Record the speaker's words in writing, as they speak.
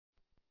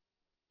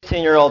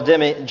16-year-old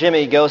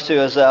Jimmy goes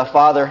to his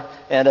father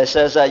and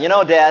says, you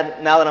know,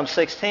 Dad, now that I'm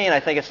 16,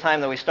 I think it's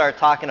time that we start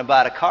talking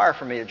about a car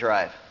for me to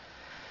drive.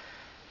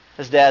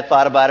 His dad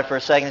thought about it for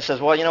a second. He says,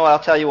 well, you know what, I'll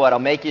tell you what, I'll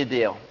make you a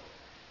deal.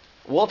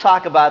 We'll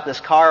talk about this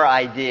car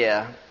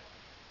idea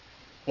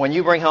when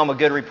you bring home a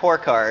good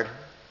report card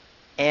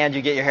and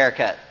you get your hair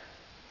cut.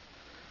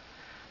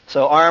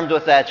 So armed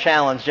with that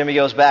challenge, Jimmy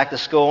goes back to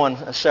school,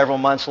 and several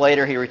months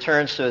later he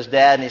returns to his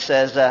dad and he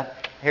says,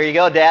 here you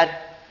go, Dad,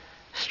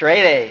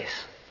 straight A's.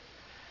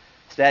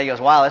 His dad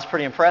goes, wow, that's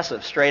pretty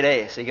impressive, straight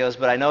A's. He goes,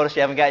 but I noticed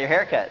you haven't got your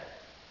hair cut.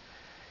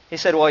 He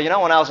said, well, you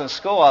know, when I was in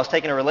school, I was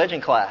taking a religion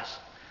class.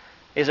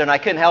 He said, and I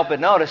couldn't help but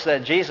notice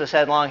that Jesus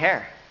had long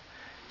hair.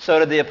 So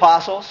did the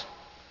apostles.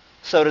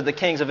 So did the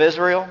kings of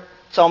Israel.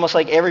 It's almost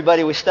like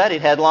everybody we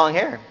studied had long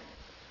hair.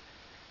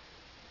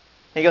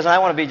 He goes, I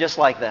want to be just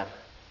like them.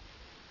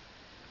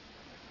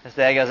 His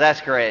dad goes,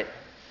 that's great.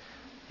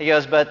 He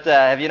goes, but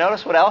have you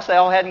noticed what else they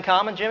all had in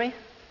common, Jimmy?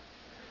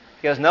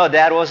 He goes, no,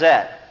 Dad, what was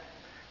that?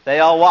 They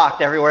all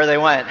walked everywhere they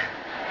went.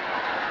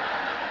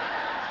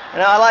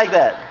 I like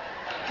that.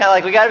 Kind of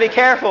like, we got to be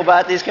careful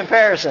about these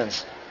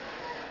comparisons.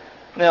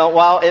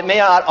 While it may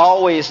not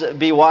always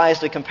be wise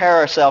to compare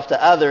ourselves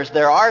to others,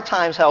 there are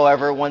times,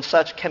 however, when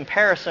such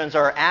comparisons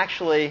are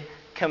actually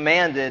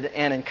commanded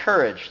and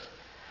encouraged.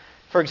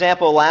 For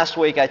example, last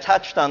week I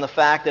touched on the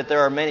fact that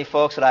there are many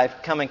folks that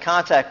I've come in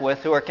contact with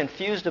who are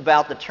confused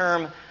about the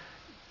term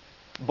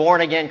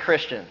born-again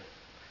Christian.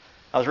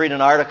 I was reading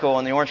an article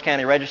in the Orange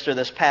County Register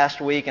this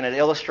past week, and it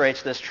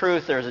illustrates this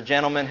truth. There's a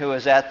gentleman who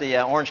was at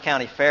the Orange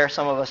County Fair.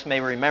 Some of us may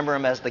remember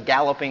him as the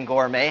Galloping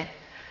Gourmet,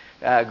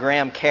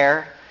 Graham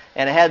Kerr.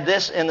 And it had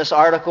this in this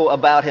article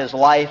about his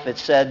life. It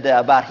said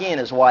about he and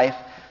his wife.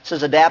 It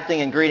says,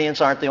 adapting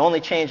ingredients aren't the only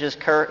changes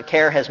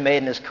Kerr has made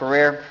in his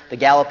career. The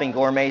Galloping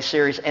Gourmet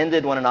series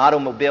ended when an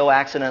automobile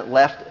accident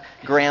left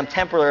Graham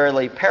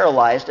temporarily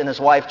paralyzed, and his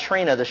wife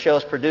Trina, the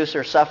show's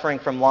producer, suffering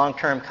from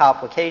long-term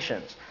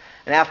complications.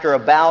 And after a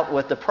bout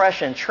with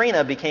depression,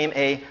 Trina became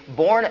a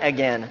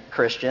born-again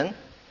Christian,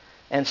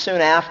 and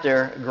soon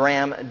after,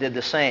 Graham did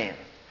the same.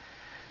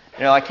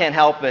 I can't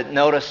help but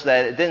notice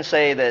that it didn't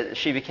say that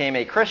she became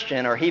a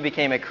Christian or he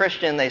became a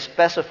Christian. They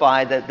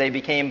specified that they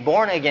became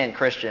born-again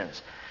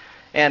Christians.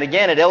 And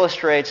again, it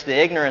illustrates the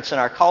ignorance in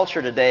our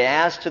culture today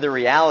as to the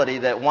reality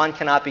that one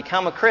cannot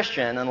become a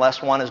Christian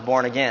unless one is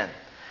born again.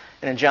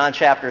 And in John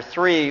chapter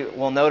 3,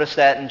 we'll notice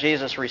that in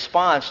Jesus'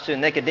 response to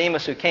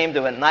Nicodemus, who came to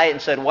him at night and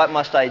said, what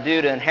must I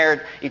do to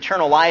inherit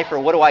eternal life, or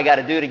what do I got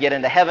to do to get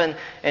into heaven?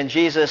 And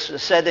Jesus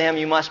said to him,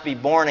 you must be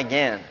born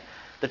again.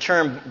 The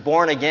term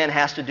born again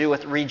has to do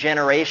with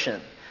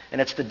regeneration.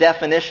 And it's the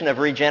definition of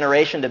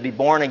regeneration to be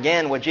born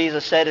again. What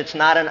Jesus said, it's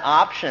not an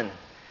option,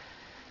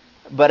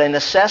 but a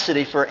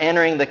necessity for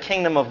entering the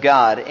kingdom of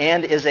God,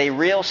 and is a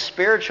real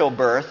spiritual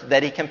birth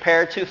that he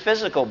compared to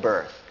physical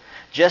birth.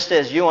 Just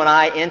as you and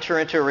I enter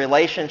into a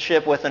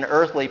relationship with an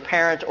earthly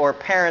parent or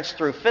parents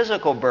through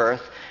physical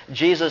birth,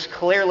 Jesus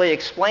clearly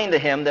explained to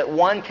him that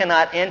one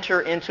cannot enter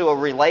into a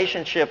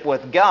relationship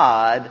with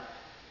God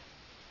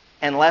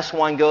unless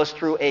one goes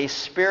through a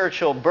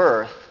spiritual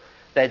birth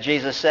that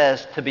Jesus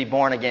says to be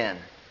born again.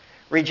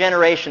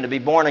 Regeneration, to be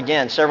born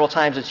again. Several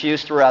times it's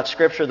used throughout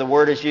Scripture. The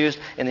word is used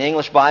in the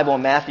English Bible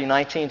in Matthew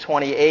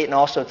 19:28 and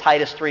also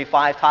Titus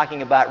 3:5,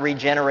 talking about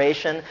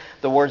regeneration.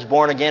 The words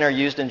born again are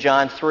used in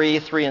John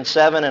 3:3 and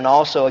 7, and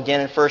also again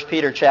in 1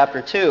 Peter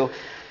chapter 2.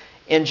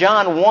 In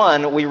John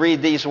 1, we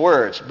read these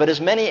words, but as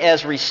many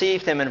as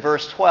received him, in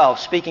verse 12,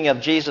 speaking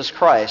of Jesus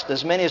Christ,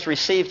 as many as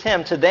received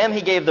him, to them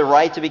he gave the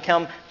right to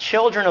become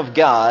children of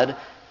God,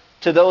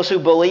 to those who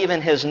believe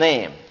in his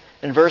name.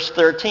 In verse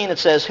 13 it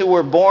says, who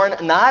were born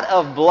not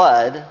of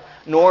blood,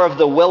 nor of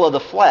the will of the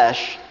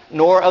flesh,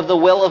 nor of the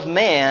will of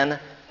man,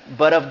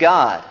 but of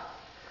God.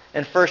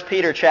 In 1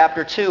 Peter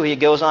chapter 2, he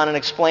goes on and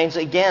explains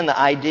again the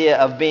idea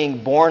of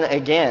being born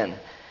again.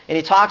 And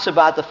he talks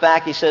about the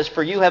fact, he says,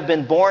 for you have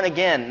been born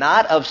again,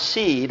 not of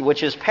seed,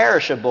 which is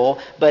perishable,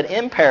 but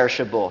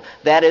imperishable.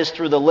 That is,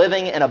 through the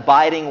living and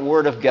abiding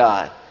Word of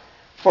God.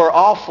 For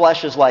all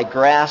flesh is like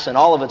grass, and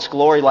all of its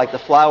glory like the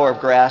flower of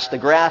grass. The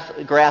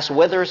grass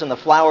withers and the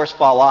flowers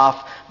fall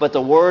off, but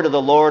the word of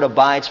the Lord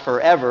abides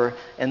forever.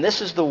 And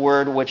this is the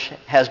word which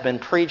has been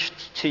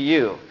preached to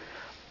you.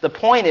 The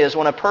point is,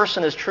 when a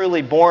person is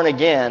truly born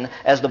again,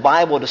 as the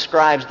Bible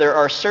describes, there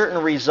are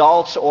certain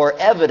results or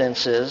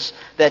evidences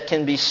that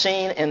can be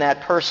seen in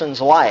that person's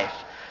life.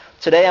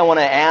 Today I want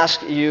to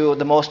ask you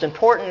the most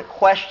important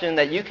question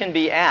that you can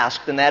be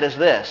asked, and that is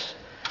this.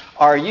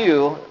 Are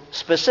you,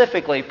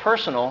 specifically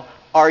personal,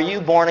 are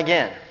you born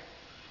again?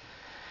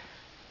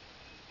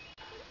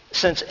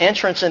 Since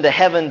entrance into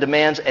heaven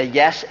demands a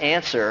yes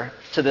answer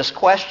to this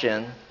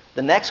question,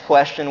 the next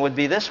question would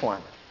be this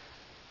one.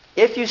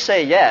 If you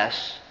say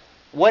yes,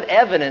 what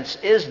evidence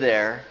is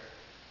there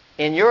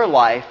in your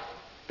life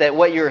that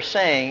what you're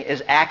saying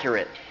is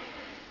accurate?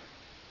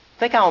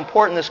 Think how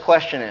important this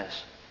question is.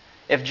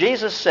 If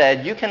Jesus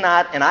said, you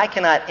cannot and I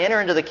cannot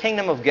enter into the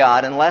kingdom of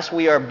God unless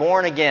we are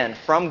born again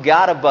from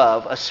God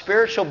above, a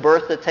spiritual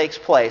birth that takes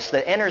place,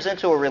 that enters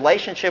into a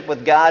relationship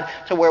with God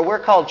to where we're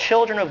called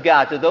children of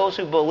God to those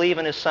who believe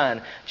in His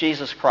Son,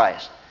 Jesus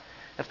Christ.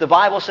 If the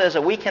Bible says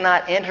that we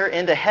cannot enter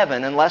into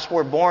heaven unless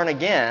we're born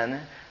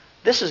again,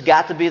 this has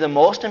got to be the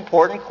most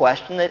important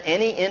question that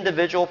any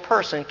individual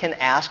person can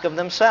ask of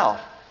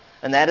themselves.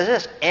 And that is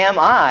this: am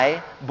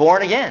I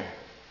born again?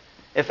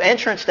 If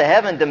entrance to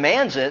heaven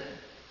demands it,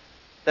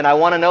 then I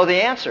want to know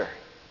the answer.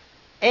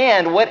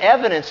 And what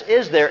evidence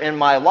is there in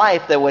my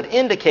life that would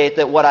indicate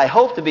that what I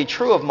hope to be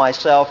true of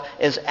myself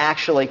is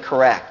actually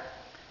correct?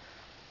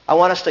 I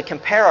want us to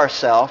compare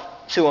ourselves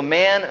to a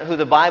man who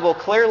the Bible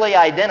clearly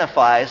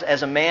identifies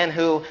as a man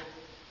who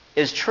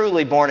is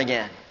truly born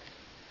again.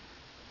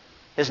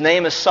 His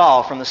name is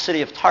Saul, from the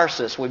city of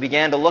Tarsus. We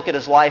began to look at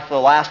his life the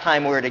last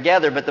time we were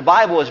together, but the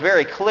Bible is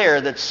very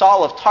clear that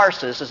Saul of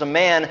Tarsus is a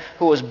man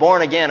who was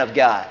born again of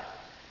God.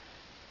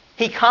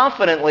 He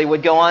confidently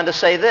would go on to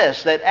say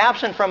this, that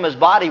absent from his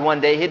body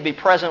one day, he'd be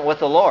present with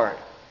the Lord.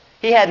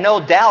 He had no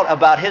doubt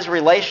about his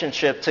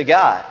relationship to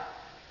God.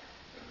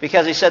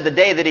 Because he said the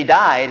day that he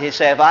died, he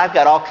said, I've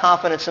got all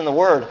confidence in the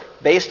Word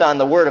based on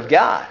the Word of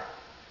God,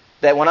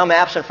 that when I'm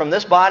absent from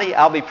this body,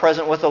 I'll be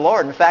present with the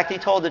Lord. In fact, he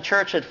told the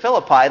church at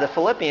Philippi, the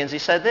Philippians, he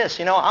said this,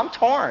 I'm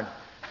torn.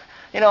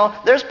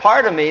 There's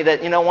part of me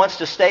that, wants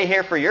to stay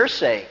here for your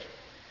sake.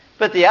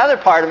 But the other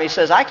part of me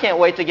says, I can't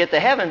wait to get to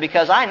heaven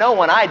because I know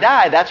when I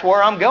die, that's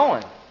where I'm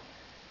going.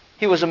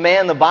 He was a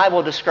man the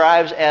Bible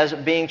describes as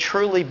being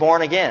truly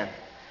born again.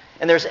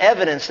 And there's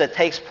evidence that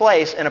takes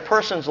place in a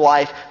person's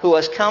life who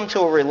has come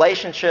to a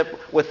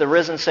relationship with the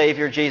risen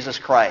Savior, Jesus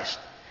Christ.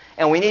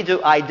 And we need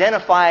to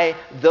identify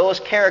those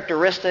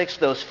characteristics,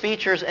 those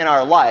features in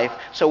our life,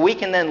 so we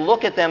can then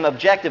look at them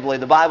objectively.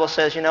 The Bible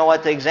says,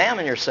 to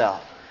examine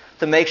yourself,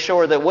 to make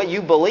sure that what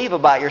you believe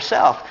about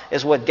yourself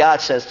is what God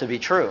says to be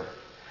true.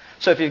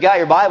 So if you've got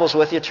your Bibles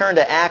with you, turn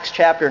to Acts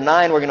chapter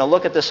 9. We're going to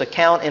look at this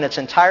account in its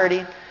entirety.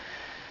 And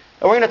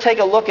we're going to take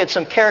a look at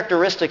some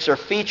characteristics or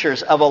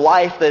features of a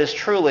life that is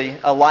truly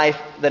a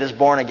life that is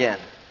born again.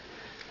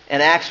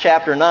 In Acts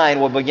chapter 9,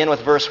 we'll begin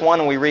with verse 1,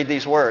 and we read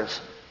these words.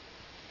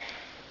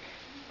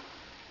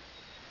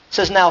 It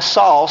says, Now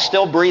Saul,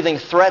 still breathing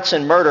threats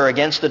and murder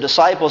against the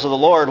disciples of the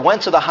Lord,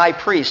 went to the high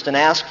priest and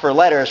asked for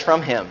letters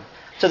from him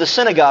to the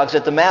synagogues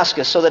at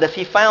Damascus, so that if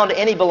he found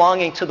any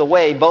belonging to the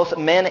way, both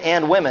men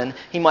and women,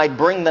 he might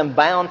bring them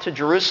bound to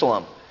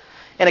Jerusalem.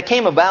 And it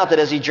came about that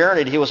as he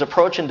journeyed, he was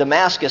approaching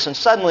Damascus, and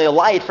suddenly a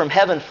light from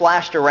heaven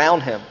flashed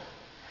around him.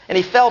 And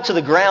he fell to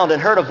the ground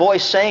and heard a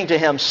voice saying to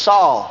him,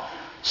 Saul,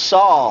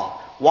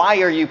 Saul,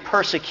 why are you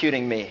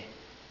persecuting me?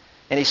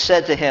 And he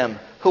said to him,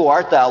 Who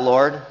art thou,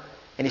 Lord?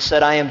 And he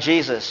said, I am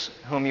Jesus,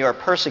 whom you are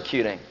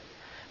persecuting.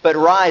 But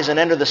rise and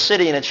enter the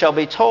city, and it shall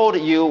be told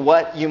you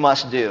what you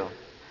must do.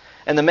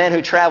 And the men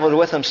who traveled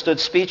with him stood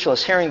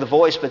speechless, hearing the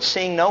voice, but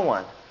seeing no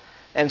one.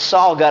 And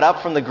Saul got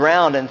up from the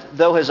ground, and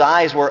though his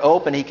eyes were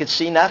open, he could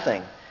see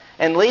nothing.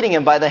 And leading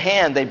him by the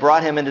hand, they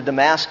brought him into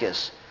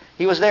Damascus.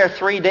 He was there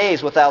 3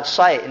 days without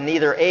sight, and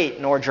neither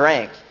ate nor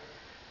drank.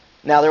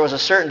 Now there was a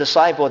certain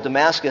disciple at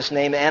Damascus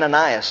named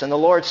Ananias, and the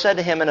Lord said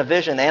to him in a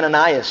vision,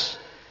 Ananias.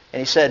 And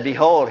he said,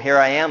 Behold, here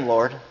I am,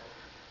 Lord.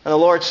 And the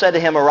Lord said to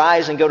him,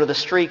 Arise and go to the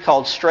street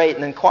called Straight,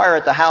 and inquire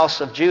at the house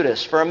of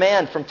Judas for a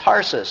man from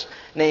Tarsus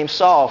named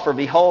Saul, for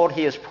behold,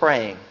 he is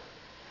praying.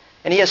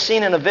 And he has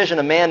seen in a vision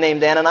a man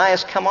named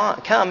Ananias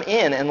come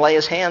in and lay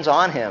his hands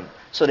on him,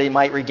 so that he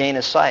might regain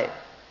his sight.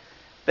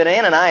 But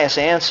Ananias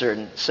answered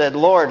and said,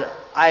 Lord,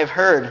 I have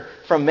heard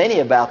from many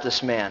about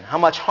this man, how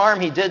much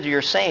harm he did to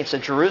your saints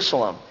at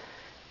Jerusalem.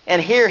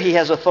 And here he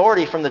has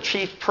authority from the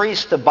chief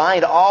priests to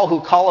bind all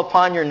who call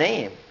upon your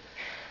name.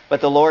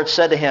 But the Lord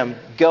said to him,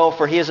 Go,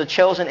 for he is a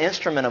chosen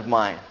instrument of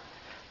mine,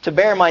 to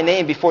bear my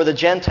name before the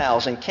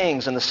Gentiles and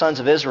kings and the sons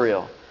of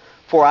Israel.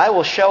 For I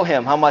will show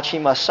him how much he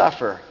must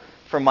suffer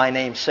for my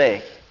name's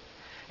sake.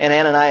 And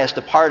Ananias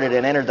departed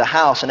and entered the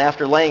house, and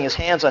after laying his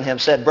hands on him,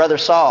 said, Brother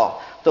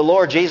Saul, the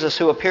Lord Jesus,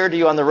 who appeared to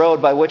you on the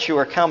road by which you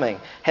were coming,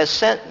 has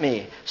sent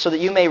me so that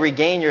you may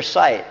regain your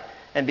sight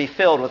and be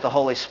filled with the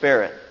Holy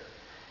Spirit.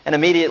 And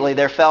immediately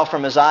there fell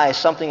from his eyes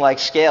something like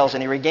scales,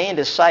 and he regained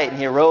his sight, and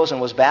he arose and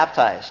was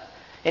baptized.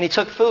 And he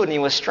took food, and he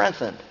was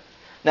strengthened.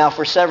 Now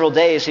for several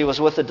days he was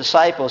with the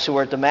disciples who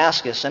were at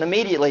Damascus, and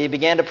immediately he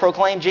began to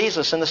proclaim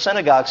Jesus in the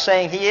synagogue,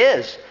 saying, He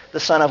is the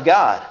Son of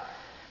God.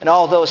 And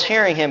all those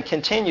hearing him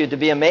continued to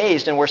be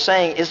amazed, and were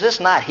saying, Is this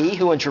not he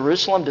who in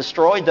Jerusalem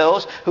destroyed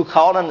those who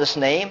called on this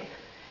name,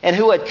 and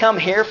who had come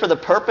here for the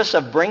purpose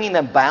of bringing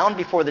them bound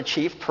before the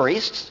chief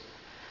priests?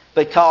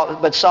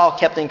 But Saul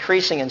kept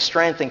increasing in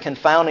strength and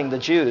confounding the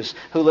Jews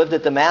who lived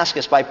at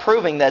Damascus by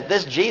proving that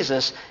this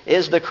Jesus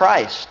is the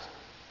Christ.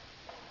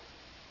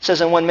 It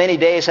says, And when many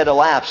days had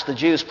elapsed, the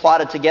Jews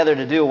plotted together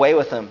to do away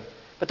with him.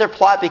 But their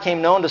plot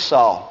became known to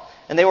Saul,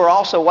 and they were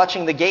also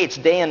watching the gates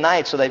day and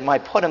night so they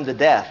might put him to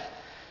death.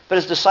 But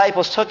his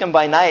disciples took him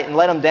by night and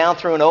let him down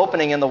through an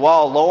opening in the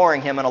wall,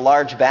 lowering him in a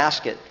large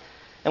basket.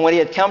 And when he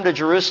had come to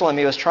Jerusalem,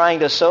 he was trying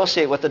to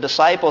associate with the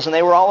disciples, and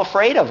they were all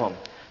afraid of him,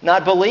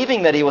 not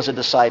believing that he was a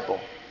disciple.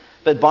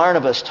 But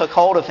Barnabas took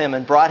hold of him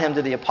and brought him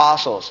to the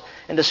apostles,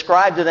 and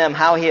described to them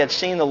how he had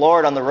seen the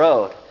Lord on the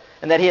road,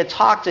 and that he had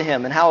talked to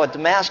him, and how at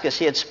Damascus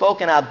he had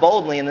spoken out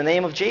boldly in the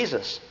name of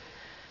Jesus.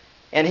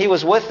 And he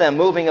was with them,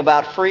 moving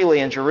about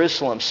freely in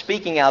Jerusalem,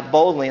 speaking out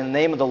boldly in the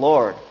name of the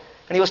Lord.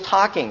 And he was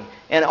talking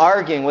and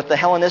arguing with the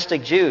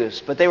Hellenistic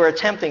Jews, but they were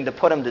attempting to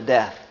put him to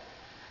death.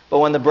 But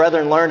when the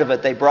brethren learned of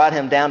it, they brought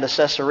him down to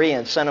Caesarea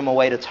and sent him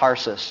away to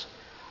Tarsus.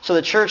 So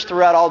the church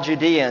throughout all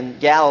Judea and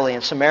Galilee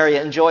and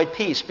Samaria enjoyed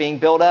peace, being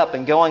built up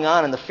and going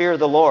on in the fear of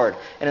the Lord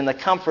and in the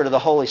comfort of the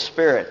Holy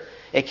Spirit.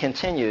 It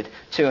continued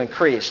to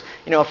increase.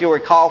 You know, if you'll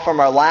recall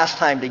from our last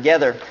time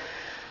together,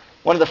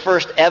 one of the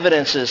first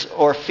evidences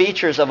or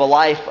features of a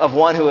life of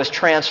one who is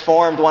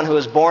transformed, one who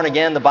is born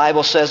again, the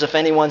Bible says if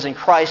anyone's in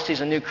Christ,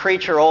 he's a new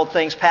creature. Old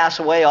things pass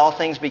away, all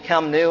things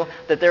become new.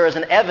 That there is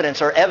an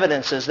evidence or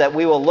evidences that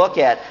we will look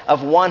at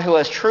of one who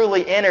has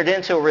truly entered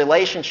into a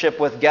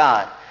relationship with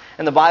God.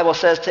 And the Bible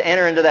says to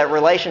enter into that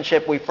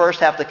relationship, we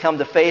first have to come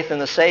to faith in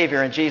the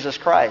Savior, in Jesus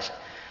Christ.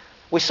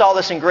 We saw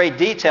this in great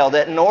detail,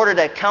 that in order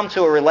to come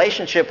to a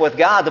relationship with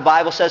God, the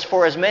Bible says,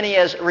 for as many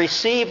as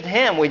received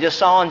him, we just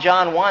saw in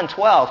John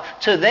 1:12,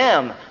 to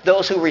them,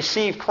 those who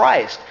receive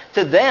Christ,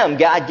 to them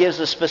God gives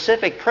the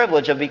specific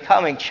privilege of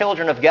becoming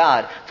children of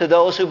God, to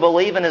those who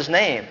believe in his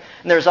name.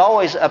 And there's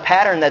always a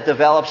pattern that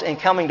develops in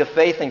coming to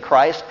faith in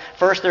Christ.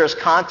 First, there is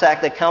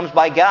contact that comes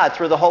by God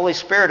through the Holy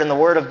Spirit and the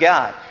Word of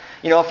God.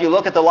 You know, if you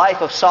look at the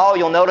life of Saul,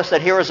 you'll notice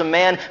that here is a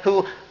man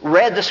who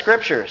read the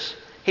Scriptures.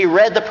 He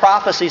read the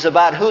prophecies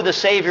about who the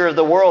Savior of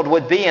the world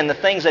would be and the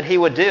things that he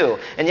would do.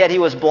 And yet he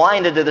was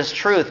blinded to this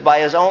truth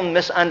by his own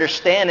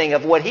misunderstanding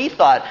of what he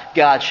thought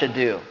God should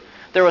do.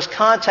 There was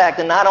contact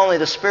in not only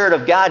the Spirit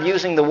of God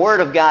using the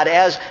Word of God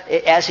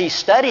as he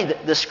studied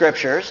the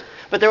Scriptures,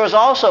 but there was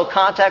also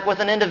contact with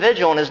an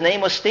individual, and his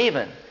name was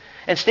Stephen.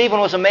 And Stephen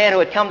was a man who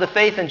had come to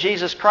faith in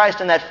Jesus Christ,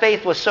 and that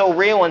faith was so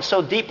real and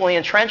so deeply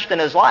entrenched in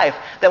his life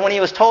that when he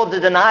was told to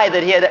deny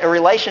that he had a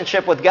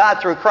relationship with God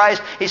through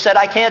Christ, he said,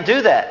 I can't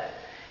do that.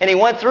 And he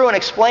went through and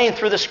explained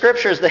through the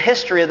Scriptures the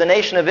history of the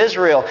nation of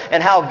Israel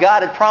and how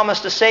God had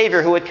promised a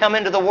Savior who would come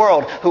into the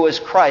world, who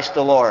is Christ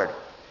the Lord.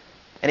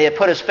 And he had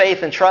put his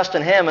faith and trust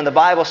in him, and the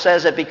Bible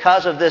says that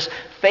because of this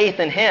faith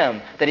in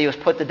him, that he was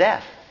put to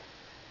death.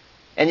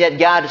 And yet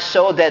God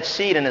sowed that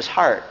seed in his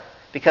heart,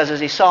 because as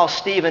he saw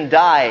Stephen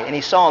die, and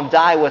he saw him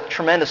die with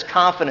tremendous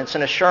confidence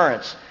and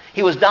assurance,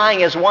 he was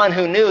dying as one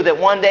who knew that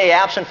one day,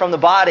 absent from the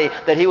body,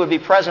 that he would be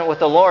present with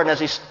the Lord. And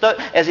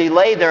as he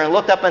laid there and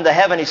looked up into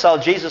heaven, he saw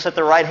Jesus at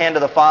the right hand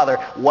of the Father,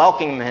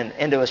 welcoming him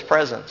into his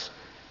presence.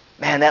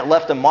 Man, that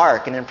left a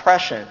mark, an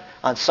impression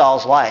on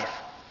Saul's life.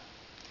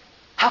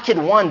 How could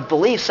one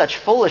believe such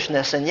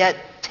foolishness and yet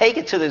take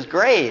it to his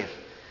grave?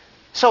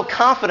 So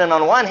confident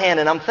on one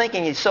hand, and I'm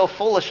thinking he's so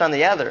foolish on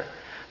the other.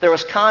 There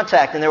was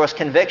contact and there was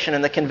conviction,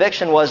 and the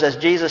conviction was, as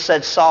Jesus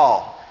said,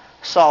 Saul,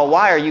 Saul,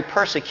 why are you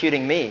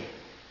persecuting me?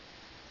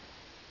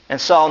 And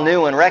Saul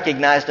knew and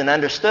recognized and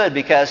understood,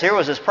 because here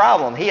was his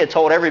problem. He had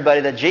told everybody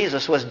that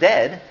Jesus was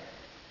dead.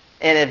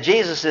 And if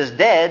Jesus is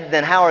dead,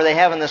 then how are they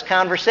having this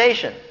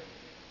conversation?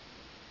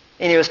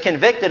 And he was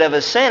convicted of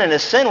his sin, and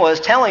his sin was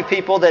telling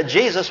people that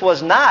Jesus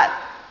was not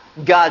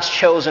God's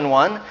chosen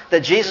one,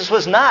 that Jesus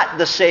was not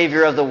the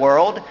Savior of the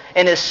world,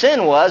 and his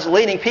sin was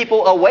leading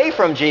people away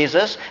from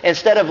Jesus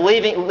instead of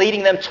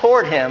leading them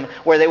toward him,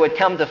 where they would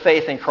come to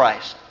faith in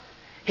Christ.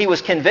 He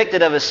was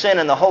convicted of his sin,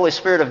 and the Holy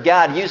Spirit of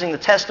God, using the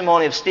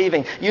testimony of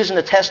Stephen, using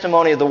the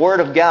testimony of the Word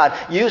of God,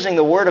 using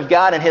the Word of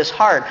God in his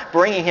heart,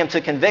 bringing him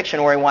to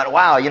conviction where he went,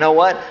 wow, you know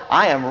what?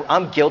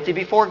 I'm guilty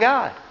before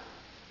God.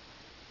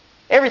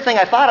 Everything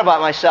I thought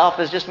about myself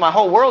is just my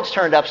whole world's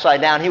turned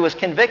upside down. He was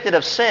convicted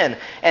of sin.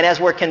 And as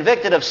we're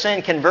convicted of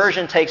sin,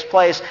 conversion takes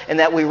place in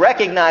that we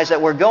recognize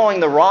that we're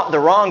going the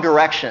wrong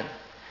direction.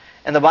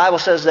 And the Bible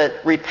says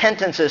that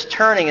repentance is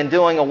turning and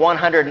doing a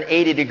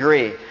 180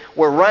 degree.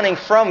 We're running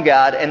from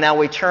God, and now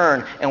we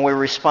turn and we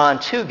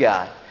respond to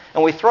God.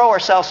 And we throw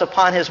ourselves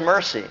upon his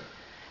mercy.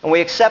 And we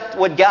accept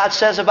what God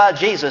says about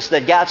Jesus,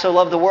 that God so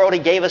loved the world, he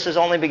gave us his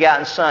only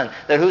begotten Son,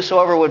 that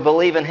whosoever would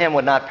believe in him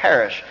would not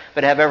perish,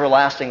 but have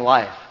everlasting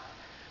life.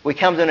 We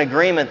come to an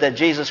agreement that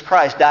Jesus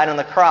Christ died on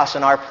the cross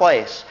in our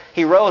place.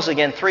 He rose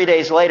again 3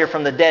 days later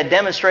from the dead,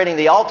 demonstrating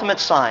the ultimate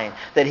sign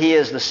that he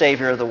is the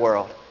Savior of the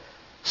world.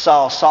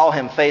 Saul saw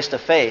him face to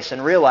face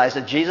and realized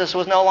that Jesus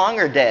was no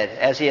longer dead,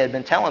 as he had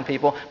been telling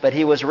people, but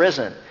he was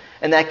risen.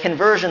 And that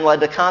conversion led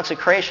to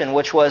consecration,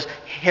 which was,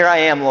 here I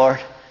am, Lord.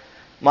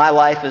 My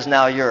life is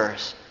now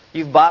yours.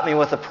 You've bought me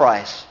with a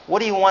price. What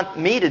do you want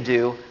me to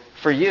do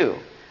for you?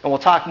 And we'll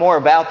talk more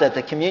about that.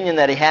 The communion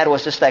that he had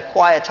was just that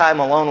quiet time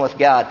alone with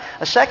God.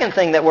 A second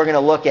thing that we're going to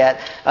look at,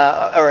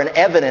 or an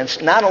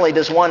evidence, not only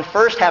does one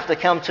first have to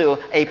come to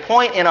a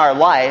point in our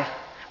life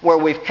where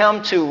we've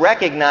come to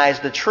recognize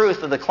the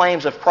truth of the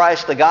claims of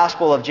Christ, the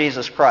gospel of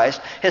Jesus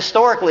Christ,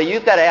 historically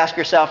you've got to ask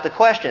yourself the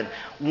question,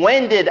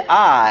 when did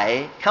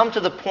I come to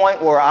the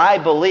point where I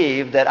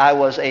believed that I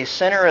was a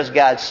sinner as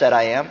God said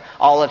I am?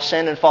 All have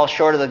sinned and fall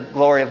short of the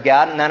glory of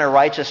God, and none are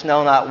righteous,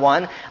 no, not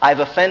one. I've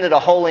offended a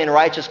holy and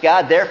righteous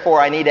God,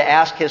 therefore I need to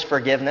ask His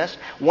forgiveness.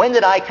 When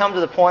did I come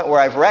to the point where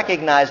I've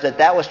recognized that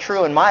that was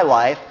true in my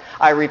life?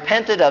 I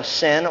repented of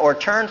sin or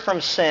turned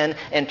from sin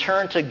and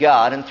turned to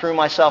God and threw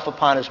myself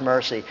upon His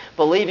mercy,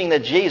 believing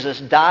that Jesus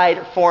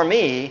died for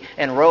me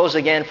and rose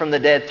again from the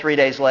dead 3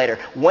 days later.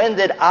 When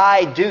did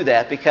I do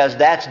that? Because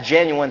that's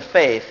genuine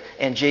faith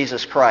in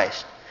Jesus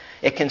Christ.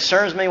 It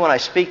concerns me when I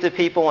speak to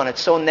people and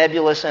it's so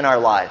nebulous in our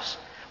lives.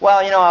 Well,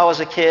 I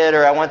was a kid,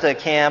 or I went to a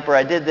camp, or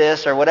I did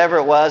this, or whatever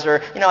it was,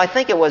 or, I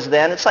think it was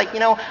then. It's like,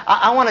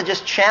 I want to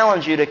just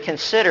challenge you to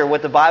consider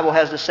what the Bible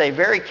has to say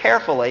very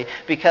carefully,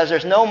 because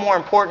there's no more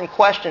important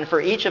question for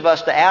each of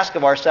us to ask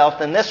of ourselves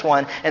than this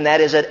one, and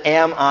that is,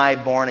 am I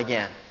born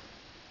again?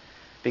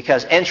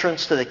 Because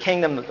entrance to the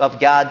kingdom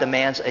of God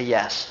demands a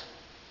yes.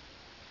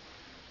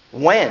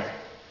 When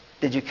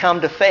did you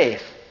come to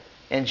faith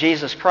in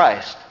Jesus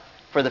Christ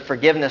for the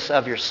forgiveness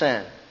of your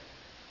sin?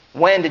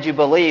 When did you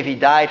believe He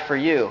died for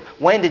you?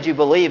 When did you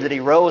believe that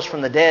He rose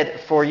from the dead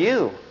for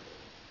you?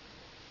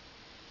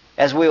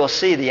 As we will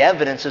see, the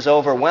evidence is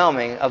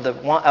overwhelming of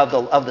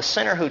the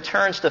sinner who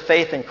turns to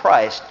faith in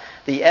Christ.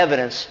 The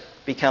evidence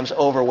becomes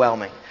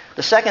overwhelming.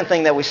 The second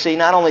thing that we see,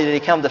 not only did he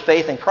come to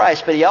faith in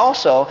Christ, but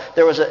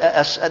there was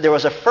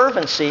a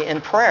fervency in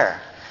prayer.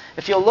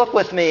 If you'll look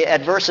with me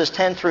at verses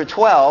 10 through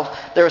 12,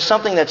 there is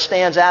something that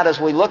stands out as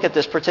we look at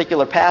this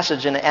particular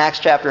passage in Acts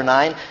chapter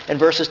 9. In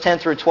verses 10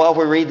 through 12,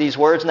 we read these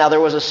words, "Now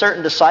there was a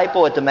certain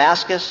disciple at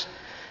Damascus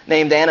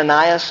named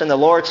Ananias, and the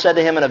Lord said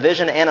to him in a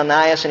vision,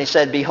 Ananias, and he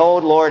said,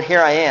 Behold, Lord,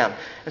 here I am.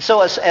 And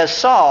so as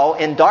Saul,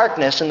 in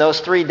darkness in those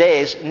 3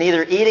 days,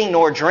 neither eating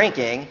nor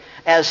drinking,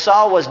 as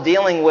Saul was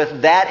dealing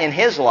with that in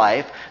his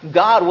life,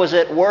 God was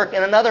at work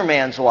in another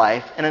man's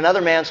life, in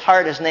another man's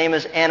heart. His name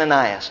is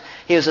Ananias.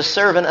 He was a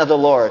servant of the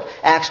Lord.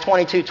 Acts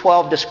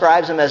 22:12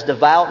 describes him as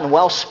devout and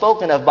well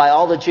spoken of by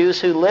all the Jews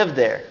who lived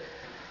there.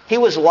 He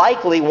was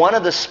likely one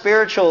of the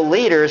spiritual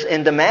leaders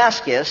in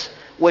Damascus,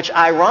 which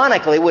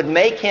ironically would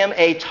make him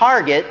a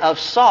target of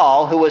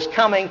Saul, who was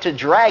coming to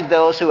drag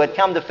those who had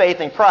come to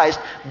faith in Christ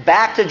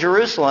back to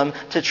Jerusalem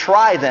to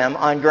try them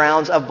on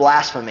grounds of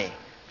blasphemy.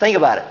 Think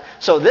about it.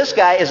 So this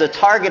guy is a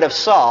target of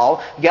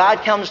Saul.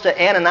 God comes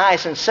to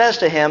Ananias and says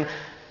to him,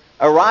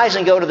 Arise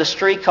and go to the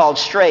street called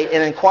Straight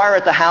and inquire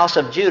at the house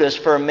of Judas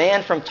for a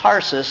man from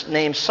Tarsus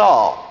named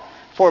Saul.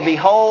 For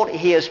behold,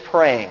 he is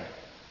praying.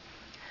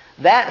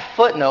 That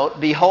footnote,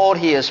 behold,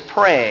 he is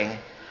praying,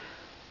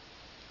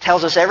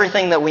 tells us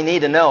everything that we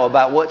need to know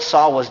about what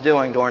Saul was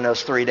doing during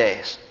those 3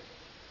 days.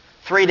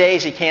 3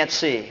 days he can't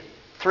see.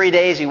 3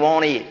 days he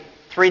won't eat.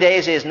 3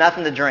 days he has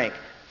nothing to drink.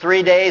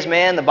 3 days,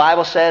 man, the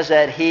Bible says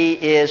that he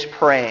is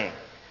praying.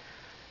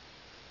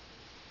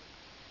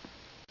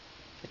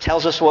 It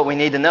tells us what we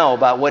need to know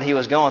about what he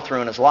was going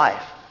through in his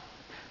life.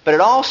 But it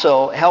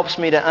also helps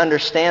me to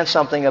understand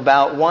something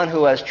about one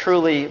who has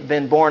truly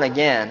been born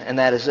again, and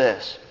that is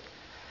this.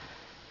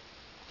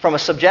 From a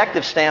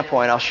subjective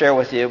standpoint, I'll share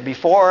with you,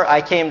 before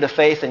I came to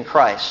faith in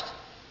Christ,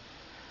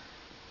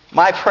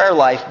 my prayer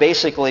life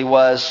basically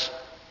was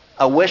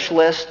a wish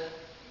list,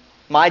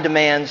 my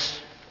demands,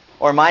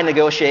 or my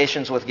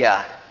negotiations with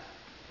God.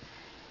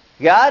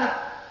 God,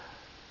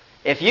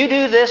 if you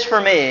do this for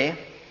me,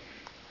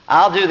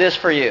 I'll do this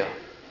for you.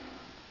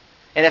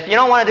 And if you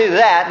don't want to do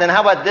that, then how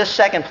about this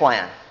second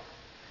plan?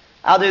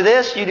 I'll do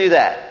this, you do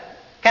that.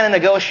 Kind of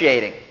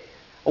negotiating.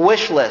 A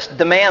wish list,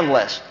 demand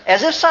list.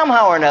 As if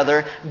somehow or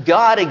another,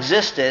 God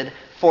existed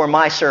for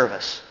my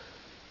service.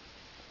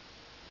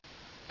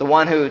 The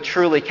one who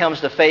truly comes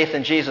to faith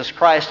in Jesus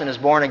Christ and is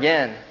born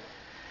again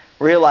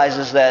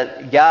realizes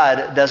that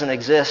God doesn't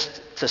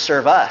exist to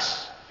serve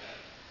us,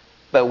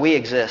 but we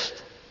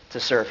exist to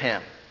serve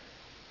Him.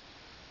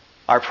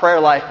 Our prayer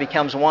life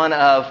becomes one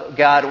of,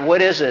 God,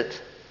 what is it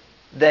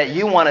that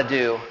you want to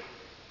do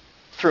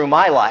through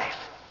my life?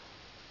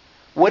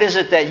 What is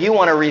it that you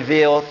want to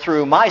reveal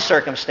through my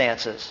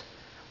circumstances?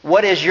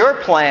 What is your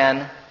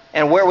plan,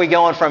 and where are we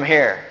going from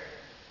here?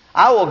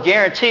 I will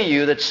guarantee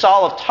you that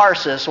Saul of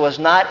Tarsus was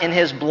not in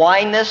his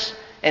blindness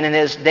and in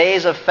his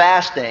days of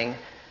fasting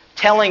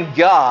telling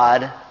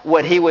God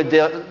what he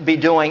would be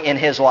doing in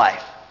his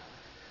life.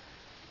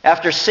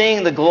 After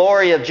seeing the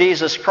glory of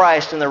Jesus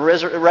Christ and the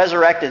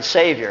resurrected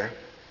Savior,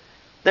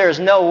 there is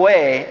no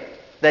way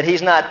that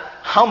he's not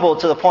humbled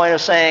to the point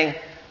of saying,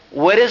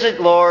 what is it,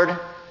 Lord,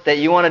 that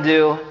you want to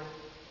do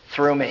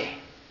through me?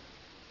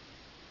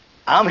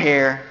 I'm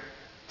here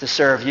to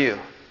serve you.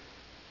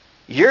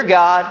 You're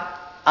God,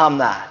 I'm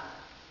not.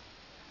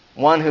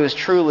 One who is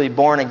truly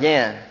born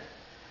again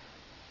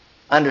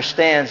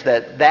understands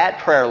that that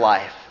prayer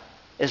life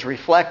is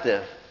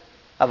reflective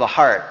of a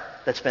heart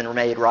that's been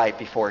made right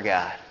before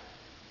God.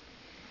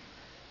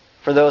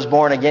 For those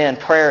born again,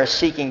 prayer is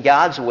seeking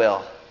God's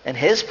will and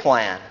His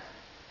plan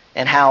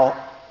and how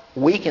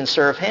we can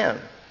serve Him.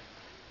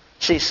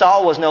 See,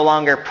 Saul was no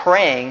longer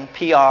preying,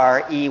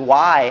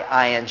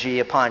 P-R-E-Y-I-N-G,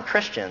 upon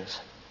Christians,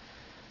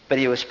 but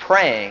he was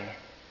praying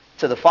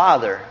to the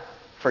Father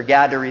for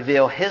God to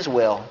reveal his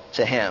will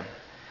to him.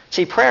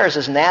 See, prayer is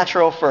as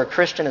natural for a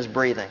Christian as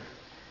breathing.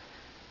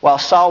 While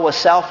Saul was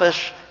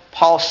selfish,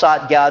 Paul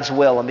sought God's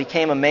will and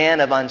became a man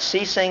of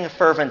unceasing,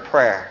 fervent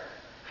prayer.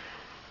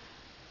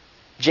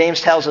 James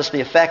tells us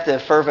the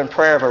effective, fervent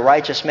prayer of a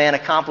righteous man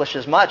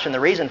accomplishes much, and the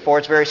reason for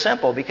it's very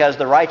simple, because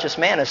the righteous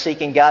man is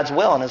seeking God's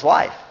will in his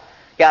life.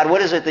 God,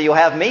 what is it that you'll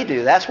have me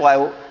do? That's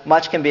why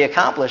much can be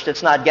accomplished.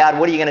 It's not, God,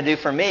 what are you going to do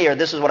for me? Or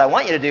this is what I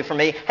want you to do for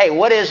me. Hey,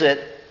 what is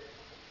it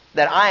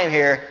that I am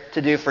here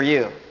to do for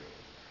you?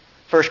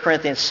 1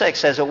 Corinthians 6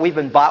 says that we've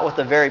been bought with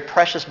the very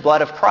precious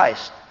blood of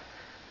Christ.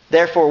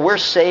 Therefore, we're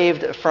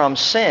saved from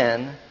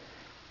sin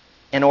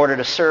in order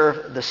to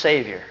serve the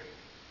Savior.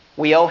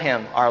 We owe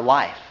him our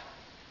life.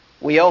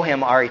 We owe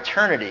him our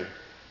eternity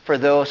for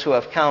those who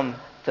have come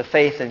to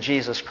faith in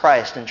Jesus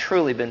Christ and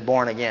truly been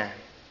born again.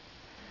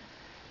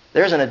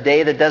 There isn't a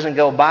day that doesn't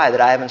go by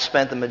that I haven't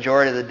spent the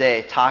majority of the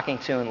day talking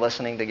to and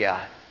listening to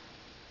God.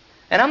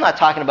 And I'm not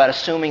talking about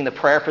assuming the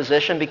prayer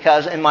position,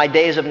 because in my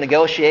days of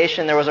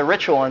negotiation there was a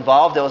ritual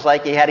involved. It was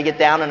like you had to get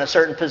down in a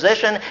certain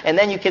position and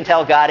then you can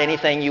tell God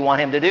anything you want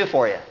him to do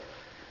for you.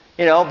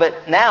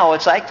 But now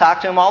it's like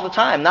talk to him all the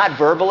time, not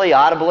verbally,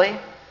 audibly.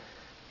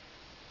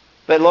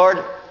 But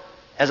Lord,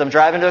 as I'm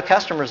driving to a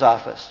customer's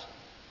office,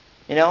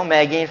 may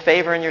I gain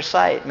favor in your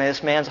sight. May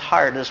this man's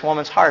heart, this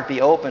woman's heart be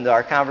open to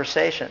our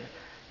conversation.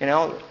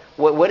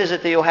 What is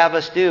it that you'll have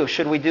us do?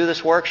 Should we do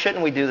this work?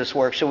 Shouldn't we do this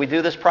work? Should we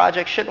do this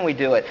project? Shouldn't we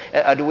do it?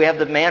 Do we have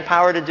the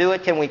manpower to do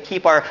it? Can we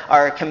keep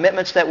our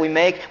commitments that we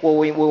make? Will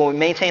we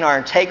maintain our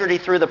integrity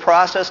through the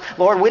process?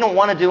 Lord, we don't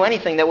want to do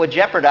anything that would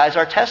jeopardize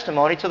our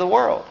testimony to the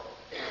world.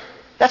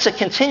 That's a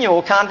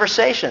continual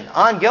conversation,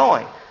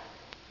 ongoing.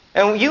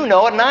 And you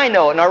know it and I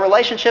know it in our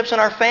relationships in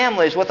our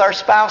families, with our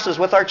spouses,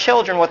 with our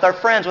children, with our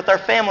friends, with our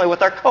family,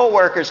 with our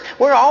co-workers.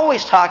 We're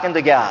always talking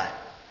to God,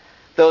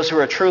 those who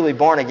are truly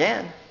born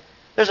again.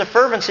 There's a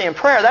fervency in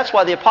prayer. That's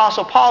why the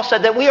Apostle Paul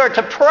said that we are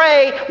to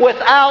pray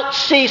without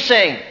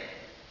ceasing.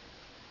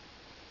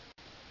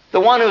 The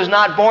one who's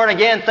not born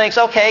again thinks,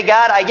 okay,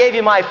 God, I gave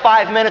you my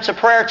 5 minutes of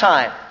prayer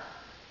time.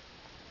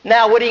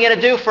 Now what are you going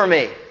to do for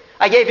me?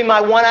 I gave you my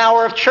 1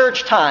 hour of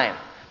church time.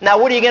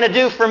 Now what are you going to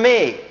do for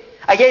me?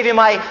 I gave you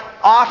my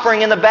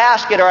offering in the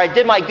basket, or I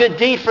did my good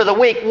deed for the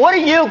week. What are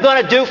you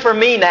going to do for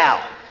me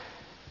now?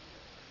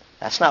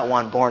 That's not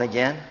one born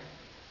again.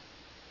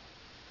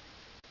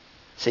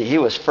 See, he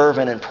was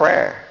fervent in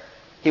prayer.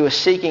 He was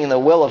seeking the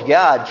will of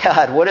God.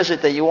 God, what is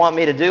it that you want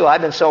me to do? I've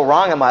been so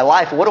wrong in my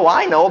life. What do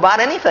I know about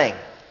anything?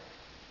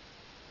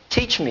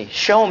 Teach me,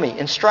 show me,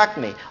 instruct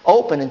me.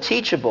 Open and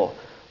teachable.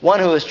 One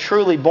who is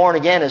truly born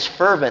again is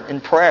fervent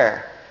in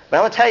prayer. But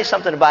I want to tell you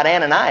something about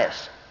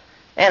Ananias.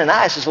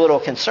 Ananias is a little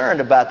concerned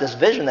about this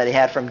vision that he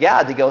had from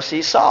God to go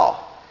see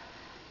Saul.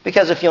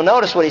 Because if you'll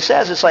notice what he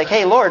says, it's like,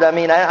 hey, Lord, I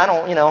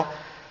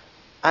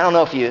don't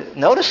know if you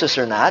notice this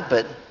or not,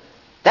 but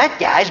that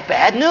guy's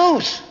bad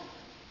news.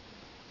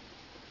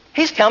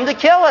 He's come to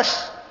kill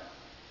us.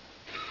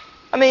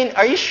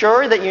 Are you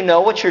sure that you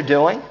know what you're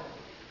doing?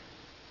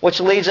 Which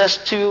leads us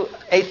to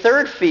a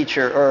third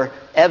feature or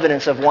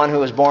evidence of one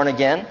who is born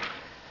again.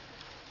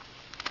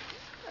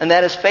 And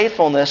that is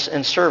faithfulness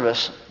in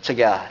service to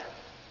God.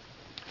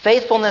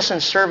 Faithfulness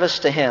in service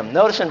to him.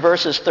 Notice in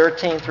verses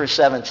 13 through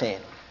 17.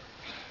 It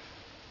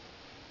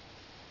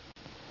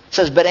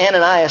says, but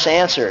Ananias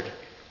answered.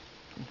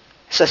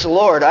 He says,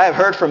 Lord, I have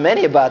heard from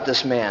many about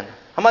this man,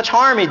 how much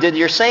harm he did to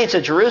your saints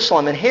at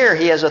Jerusalem, and here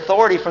he has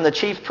authority from the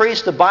chief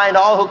priest to bind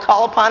all who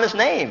call upon his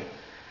name.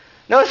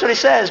 Notice what he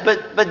says,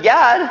 but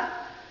God,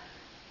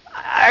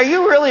 are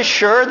you really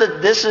sure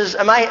that this is,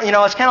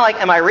 it's kind of like,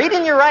 am I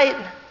reading you right?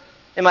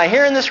 Am I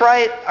hearing this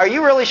right? Are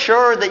you really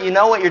sure that you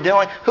know what you're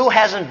doing? Who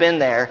hasn't been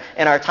there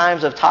in our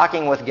times of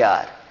talking with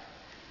God?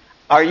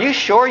 Are you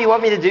sure you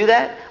want me to do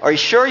that? Are you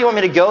sure you want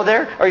me to go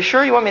there? Are you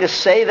sure you want me to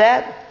say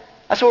that?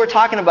 That's what we're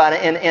talking about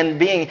in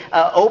being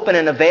open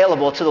and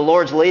available to the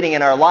Lord's leading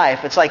in our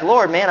life. It's like,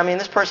 Lord, man,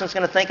 this person's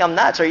going to think I'm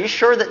nuts. Are you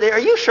sure? Are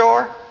you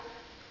sure?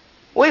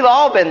 We've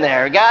all been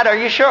there. God, are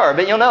you sure?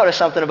 But you'll notice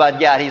something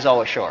about God. He's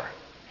always sure.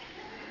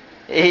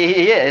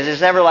 He is. It's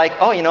never like,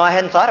 oh, I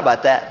hadn't thought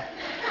about that.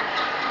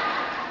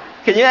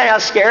 Can you imagine how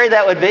scary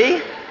that would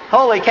be?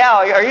 Holy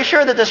cow, are you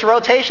sure that this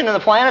rotation of the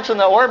planets in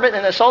the orbit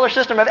in the solar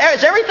system,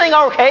 is everything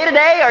okay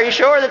today? Are you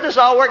sure that this is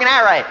all working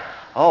out right?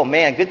 Oh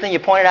man, good thing you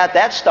pointed out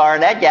that star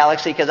in that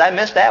galaxy, because I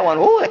missed that one.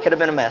 Ooh, that could have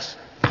been a mess.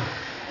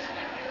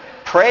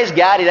 Praise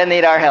God, he doesn't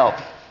need our help.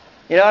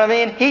 You know what I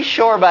mean? He's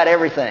sure about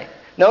everything.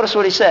 Notice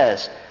what he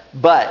says.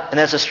 But, and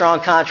that's a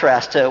strong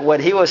contrast to what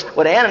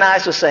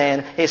Ananias was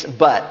saying. He said,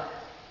 but.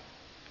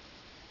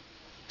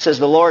 It says,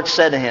 the Lord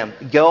said to him,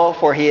 go,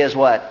 for he is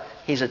what?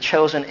 He's a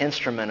chosen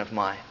instrument of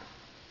mine.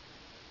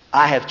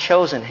 I have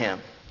chosen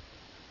him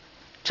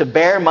to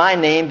bear my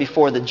name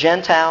before the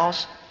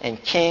Gentiles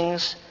and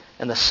kings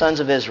and the sons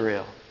of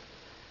Israel.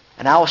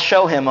 And I will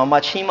show him how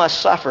much he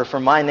must suffer for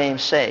my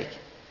name's sake.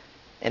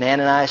 And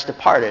Ananias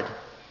departed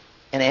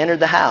and entered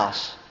the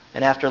house,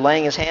 and after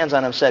laying his hands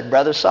on him said,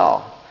 Brother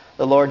Saul,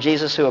 the Lord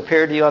Jesus who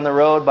appeared to you on the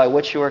road by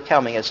which you are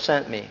coming has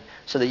sent me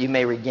so that you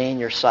may regain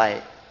your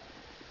sight.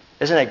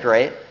 Isn't it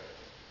great?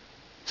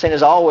 Saying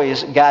as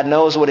always, God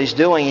knows what he's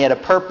doing. He had a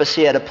purpose,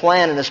 he had a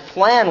plan, and his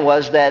plan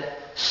was that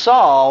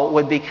Saul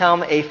would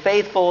become a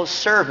faithful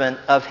servant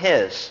of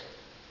his.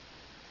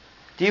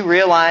 Do you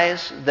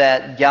realize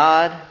that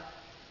God,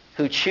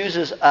 who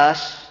chooses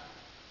us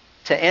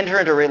to enter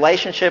into a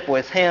relationship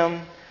with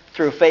him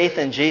through faith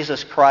in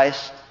Jesus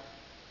Christ,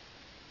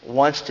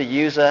 wants to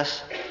use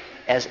us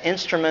as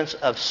instruments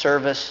of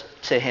service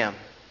to him?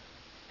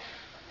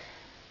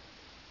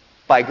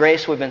 By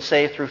grace we've been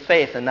saved through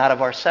faith and not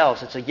of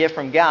ourselves. It's a gift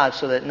from God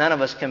so that none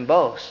of us can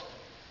boast.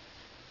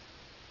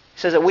 He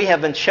says that we have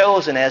been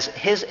chosen as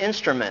his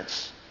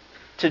instruments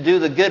to do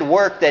the good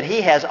work that he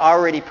has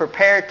already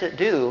prepared to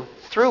do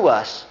through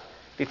us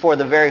before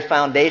the very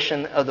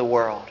foundation of the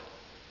world.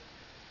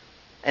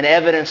 An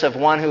evidence of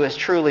one who is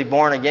truly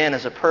born again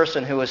is a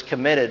person who is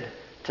committed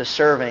to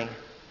serving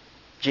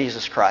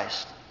Jesus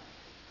Christ.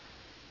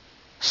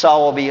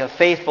 Saul will be a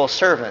faithful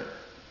servant.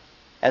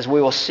 As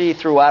we will see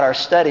throughout our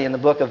study in the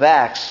book of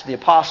Acts, the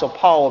Apostle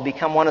Paul will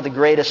become one of the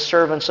greatest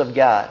servants of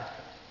God.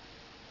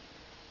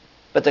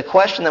 But the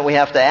question that we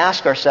have to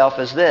ask ourselves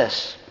is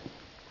this: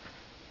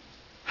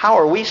 how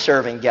are we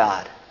serving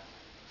God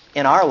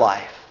in our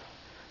life,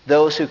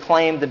 those who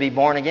claim to be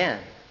born again?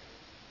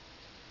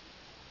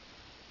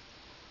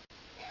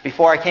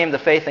 Before I came to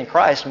faith in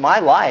Christ, my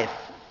life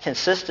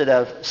consisted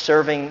of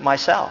serving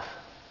myself.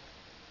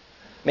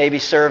 Maybe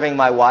serving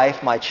my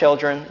wife, my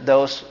children,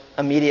 those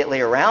immediately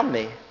around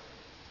me.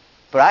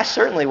 But I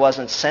certainly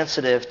wasn't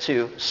sensitive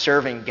to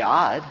serving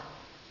God.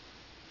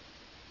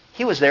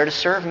 He was there to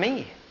serve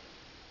me.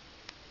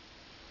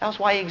 That was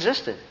why he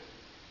existed.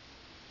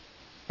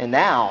 And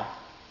now,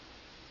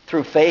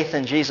 through faith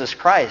in Jesus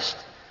Christ,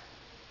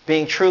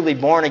 being truly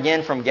born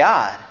again from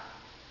God,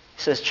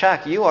 he says,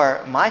 Chuck, you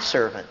are my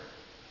servant.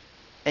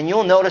 And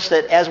you'll notice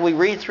that as we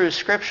read through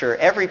Scripture,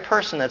 every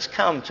person that's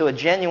come to a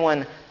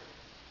genuine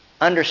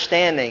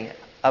understanding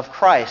of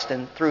Christ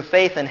and through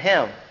faith in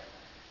him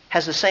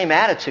has the same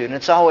attitude. And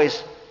it's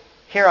always,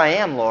 here I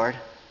am, Lord.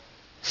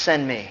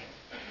 Send me.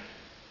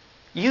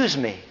 Use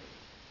me.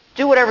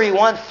 Do whatever you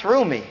want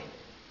through me,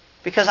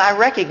 because I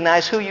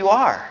recognize who you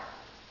are.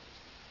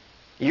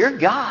 You're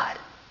God.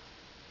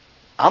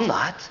 I'm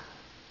not.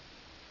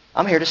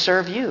 I'm here to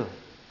serve you.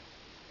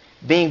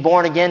 Being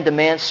born again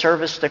demands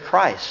service to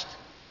Christ.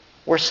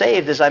 We're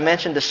saved, as I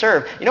mentioned, to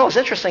serve. You know what's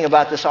interesting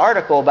about this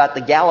article about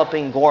the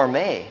Galloping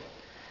Gourmet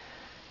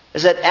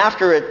is that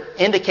after it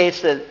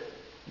indicates that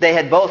they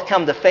had both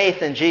come to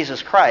faith in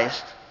Jesus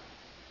Christ,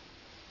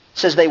 it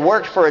says they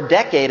worked for a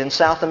decade in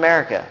South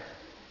America,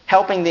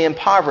 helping the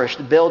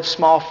impoverished build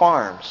small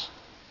farms.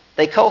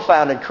 They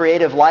co-founded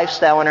Creative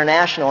Lifestyle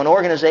International, an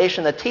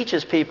organization that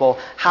teaches people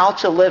how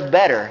to live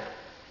better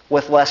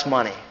with less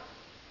money.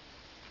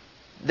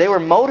 They were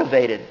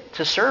motivated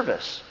to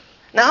service.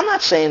 Now, I'm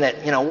not saying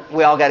that,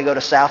 we all got to go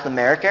to South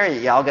America, or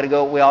we all got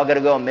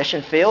to go a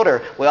mission field,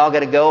 or we all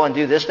got to go and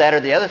do this, that, or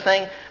the other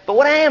thing. But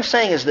what I am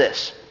saying is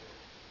this,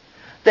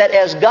 that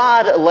as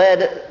God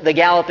led the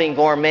Galloping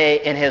Gourmet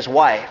and his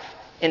wife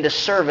into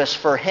service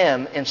for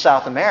him in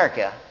South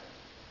America,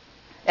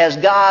 as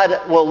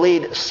God will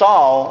lead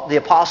Saul, the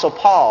Apostle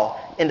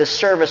Paul, into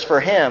service for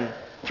him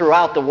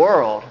throughout the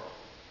world,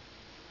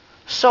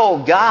 so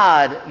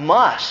God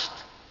must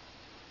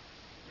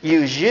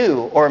use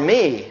you or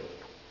me,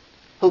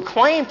 who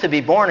claim to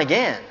be born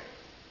again,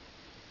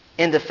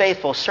 into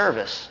faithful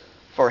service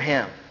for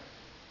him.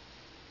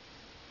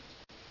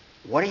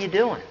 What are you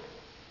doing?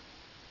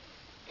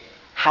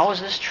 How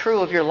is this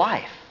true of your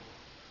life?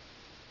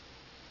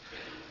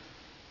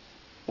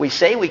 We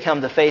say we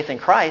come to faith in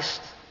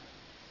Christ,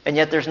 and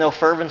yet there's no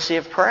fervency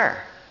of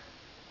prayer.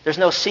 There's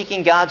no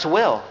seeking God's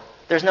will.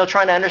 There's no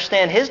trying to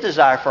understand his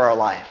desire for our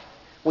life.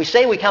 We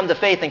say we come to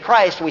faith in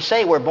Christ. We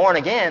say we're born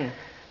again,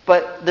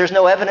 but there's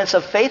no evidence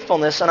of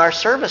faithfulness in our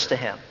service to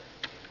him.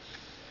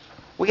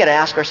 We got to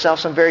ask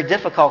ourselves some very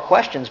difficult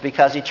questions,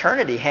 because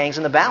eternity hangs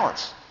in the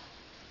balance.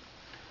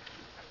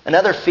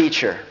 Another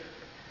feature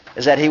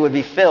is that he would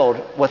be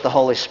filled with the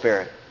Holy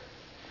Spirit.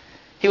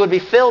 He would be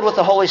filled with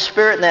the Holy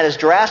Spirit, and that is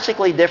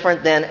drastically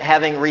different than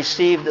having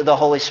received the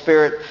Holy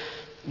Spirit,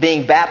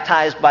 being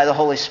baptized by the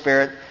Holy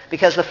Spirit.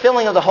 Because the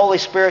filling of the Holy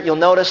Spirit, you'll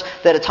notice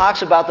that it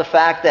talks about the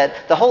fact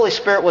that the Holy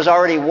Spirit was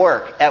already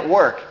at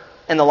work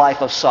in the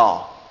life of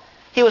Saul.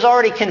 He was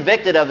already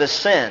convicted of his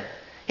sin.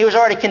 He was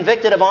already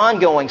convicted of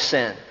ongoing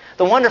sin.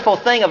 The wonderful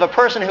thing of a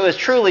person who is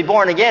truly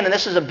born again, and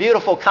this is a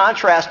beautiful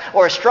contrast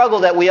or a struggle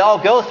that we all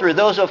go through,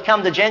 those who have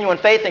come to genuine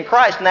faith in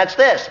Christ, and that's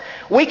this.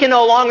 We can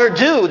no longer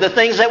do the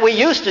things that we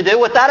used to do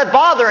without it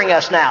bothering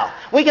us now.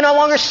 We can no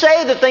longer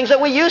say the things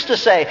that we used to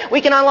say. We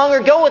can no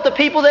longer go with the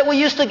people that we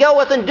used to go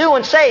with and do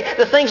and say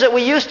the things that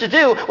we used to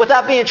do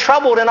without being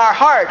troubled in our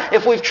heart.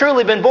 If we've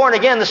truly been born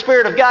again, the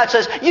Spirit of God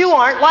says, you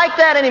aren't like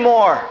that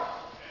anymore.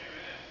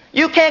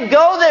 You can't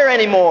go there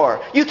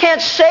anymore. You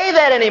can't say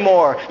that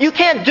anymore. You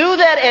can't do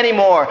that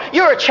anymore.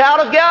 You're a child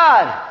of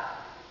God.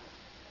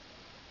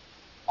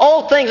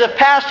 Old things have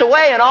passed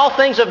away and all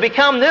things have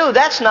become new.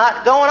 That's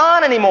not going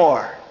on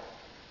anymore.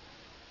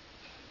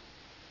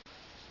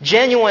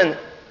 Genuine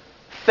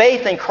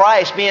faith in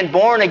Christ, being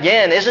born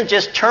again, isn't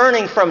just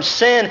turning from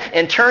sin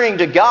and turning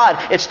to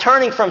God. It's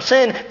turning from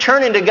sin,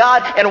 turning to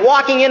God, and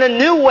walking in a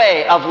new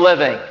way of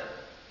living.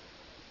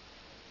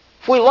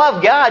 If we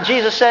love God,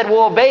 Jesus said,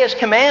 we'll obey His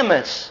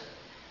commandments.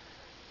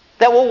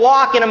 That will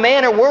walk in a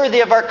manner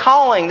worthy of our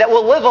calling. That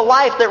will live a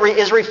life that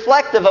is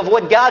reflective of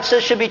what God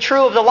says should be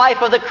true of the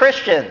life of the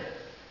Christian.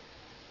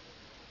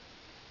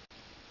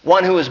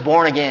 One who is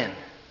born again.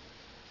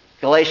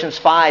 Galatians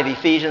 5,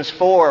 Ephesians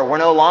 4, we're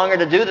no longer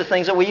to do the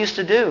things that we used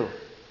to do.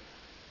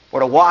 We're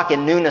to walk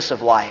in newness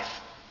of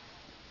life.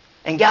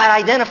 And God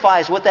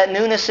identifies what that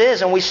newness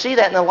is, and we see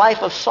that in the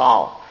life of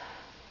Saul.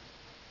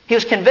 He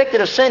was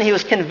convicted of sin. He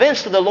was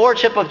convinced of the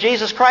lordship of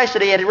Jesus Christ,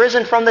 that He had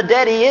risen from the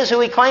dead. He is who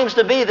He claims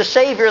to be, the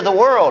Savior of the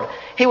world.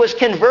 He was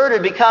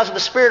converted because of the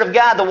Spirit of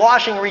God, the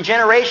washing,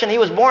 regeneration. He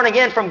was born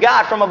again from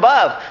God, from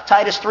above,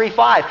 Titus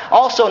 3:5.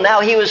 Also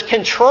now he was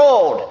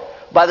controlled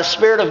by the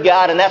Spirit of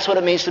God, and that's what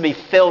it means to be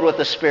filled with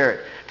the Spirit,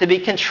 to be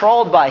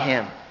controlled by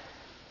Him.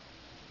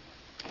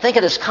 Think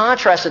of this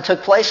contrast that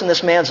took place in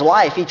this man's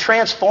life. He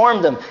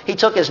transformed them. He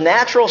took his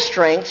natural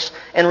strengths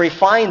and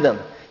refined them.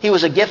 He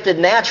was a gifted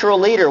natural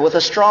leader with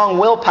a strong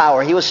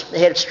willpower. He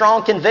had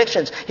strong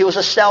convictions. He was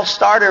a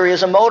self-starter. He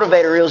was a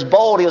motivator. He was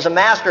bold. He was a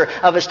master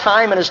of his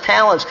time and his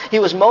talents. He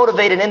was a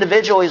motivated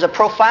individual. He was a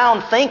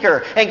profound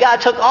thinker. And God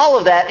took all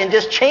of that and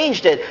just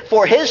changed it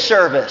for His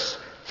service,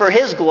 for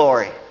His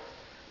glory.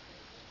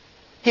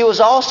 He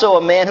was also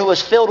a man who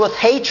was filled with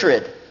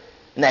hatred,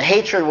 and that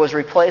hatred was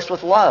replaced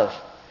with love.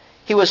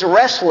 He was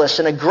restless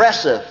and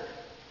aggressive.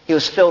 He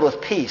was filled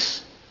with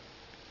peace.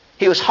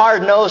 He was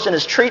hard-nosed in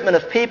his treatment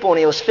of people, and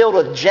he was filled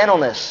with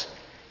gentleness.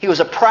 He was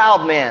a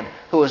proud man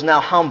who was now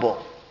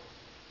humble.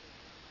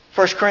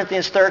 1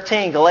 Corinthians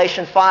 13,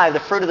 Galatians 5, the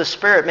fruit of the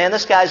Spirit. Man,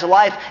 this guy's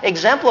life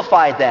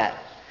exemplified that.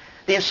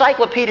 The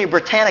Encyclopedia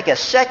Britannica,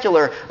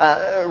 secular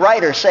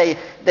writers say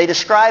they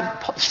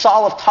describe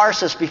Saul of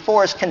Tarsus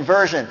before his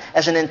conversion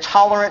as an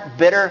intolerant,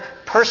 bitter,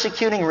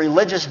 persecuting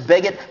religious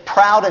bigot,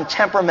 proud and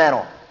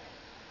temperamental.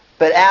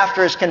 But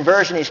after his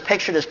conversion, he's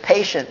pictured as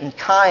patient and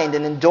kind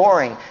and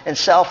enduring and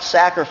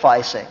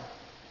self-sacrificing.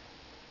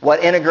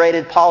 What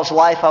integrated Paul's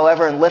life,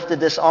 however, and lifted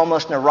this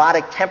almost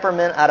neurotic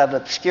temperament out of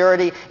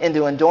obscurity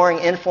into enduring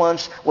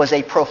influence was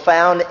a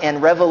profound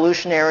and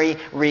revolutionary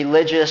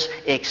religious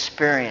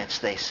experience,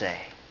 they say.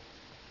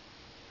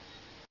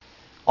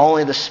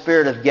 Only the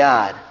Spirit of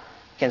God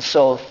can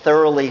so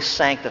thoroughly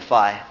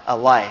sanctify a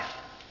life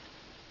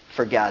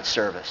for God's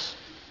service.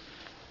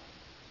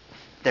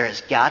 There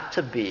has got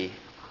to be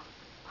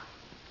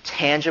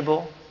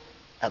tangible,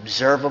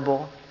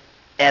 observable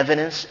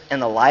evidence in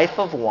the life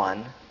of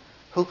one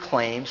who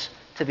claims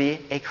to be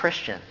a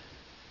Christian.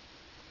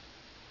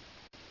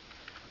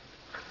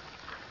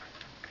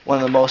 One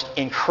of the most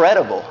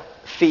incredible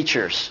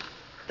features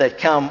that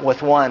come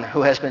with one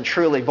who has been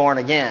truly born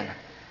again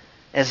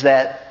is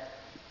that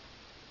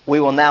we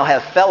will now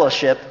have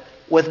fellowship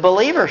with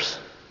believers.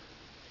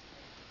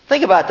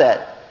 Think about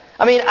that.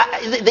 I mean,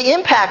 the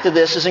impact of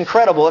this is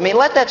incredible. I mean,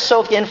 let that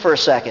soak in for a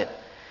second.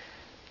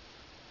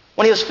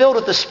 When he was filled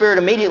with the Spirit,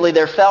 immediately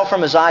there fell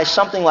from his eyes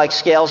something like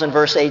scales in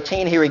verse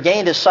 18. He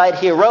regained his sight.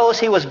 He arose.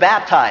 He was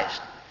baptized.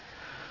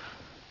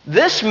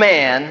 This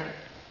man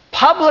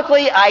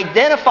publicly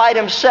identified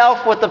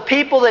himself with the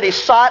people that he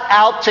sought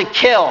out to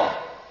kill.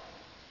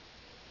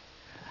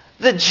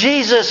 The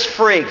Jesus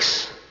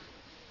freaks.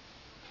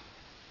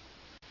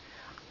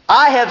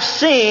 I have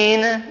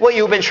seen what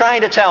you've been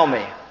trying to tell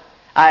me.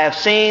 I have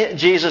seen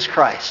Jesus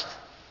Christ.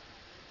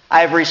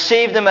 I have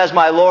received Him as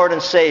my Lord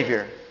and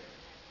Savior.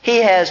 He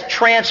has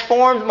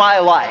transformed my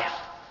life.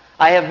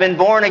 I have been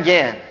born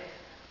again.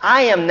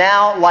 I am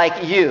now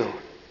like you.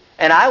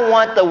 And I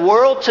want the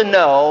world to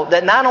know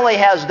that not only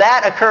has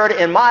that occurred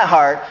in my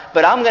heart,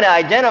 but I'm going to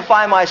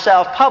identify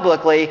myself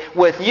publicly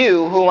with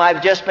you whom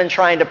I've just been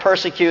trying to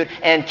persecute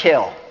and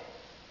kill.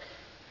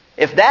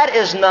 If that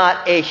is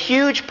not a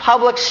huge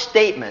public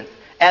statement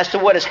as to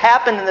what has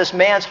happened in this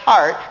man's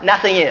heart,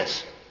 nothing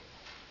is.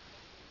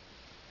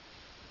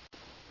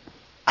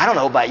 I don't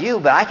know about you,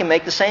 but I can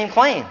make the same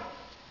claim.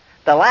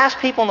 The last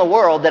people in the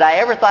world that I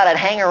ever thought I'd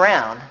hang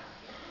around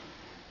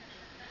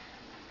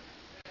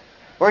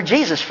were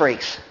Jesus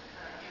freaks.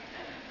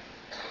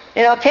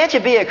 You know, can't you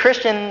be a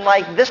Christian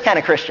like this kind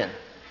of Christian?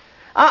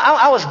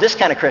 I was this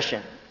kind of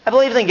Christian. I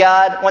believed in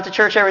God, went to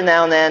church every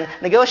now and then,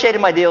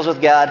 negotiated my deals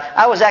with God.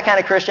 I was that kind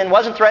of Christian,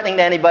 wasn't threatening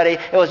to anybody.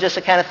 It was just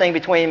the kind of thing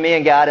between me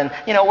and God, and,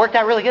 you know, it worked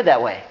out really good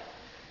that way.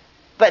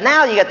 But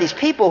now you got these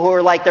people who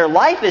are like their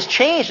life is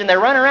changed, and they're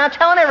running around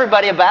telling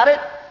everybody about it,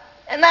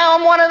 and now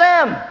I'm one of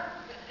them.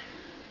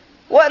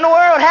 What in the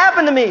world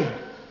happened to me?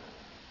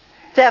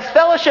 To have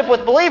fellowship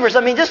with believers.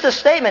 I mean, just a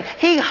statement.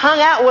 He hung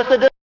out with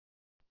the...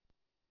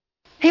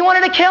 He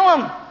wanted to kill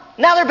him.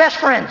 Now they're best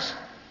friends.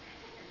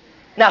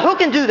 Now who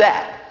can do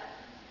that?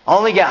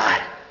 Only God.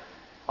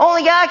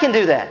 Only God can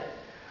do that.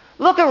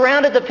 Look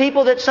around at the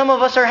people that some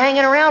of us are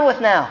hanging around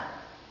with now.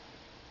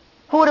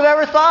 Who would have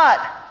ever thought?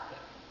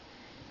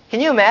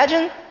 Can you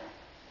imagine?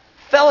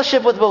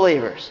 Fellowship with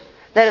believers.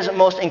 That is the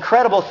most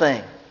incredible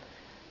thing.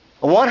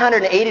 A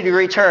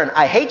 180-degree turn.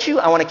 I hate you,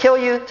 I want to kill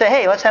you, to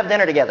hey, let's have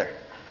dinner together.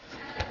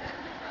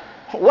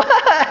 What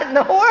in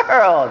the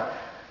world?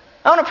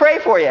 I want to pray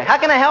for you. How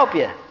can I help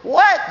you?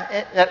 What?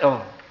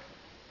 Oh,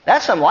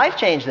 that's some life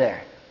change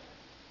there.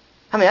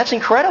 I mean, that's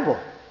incredible.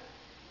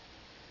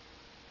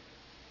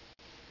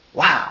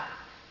 Wow.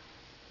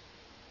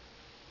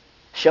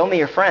 Show me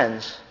your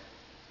friends,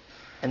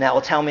 and that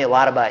will tell me a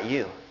lot about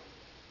you.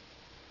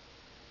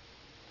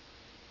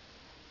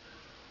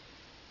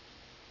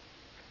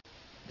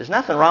 There's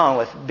nothing wrong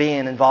with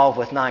being involved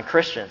with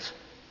non-Christians.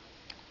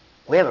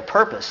 We have a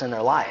purpose in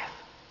their life.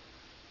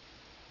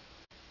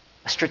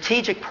 A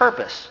strategic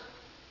purpose.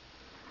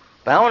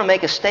 But I want to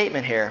make a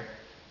statement here,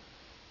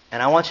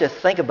 and I want you to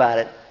think about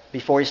it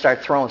before you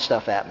start throwing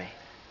stuff at me.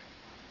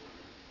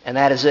 And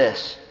that is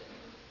this.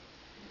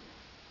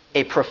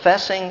 A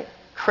professing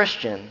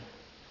Christian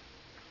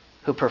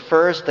who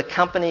prefers the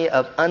company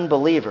of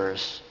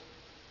unbelievers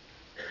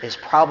is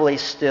probably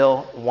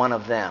still one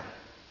of them.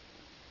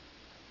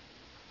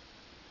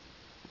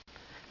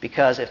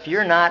 Because if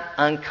you're not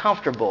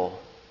uncomfortable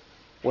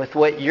with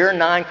what your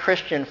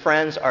non-Christian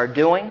friends are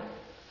doing,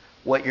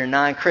 what your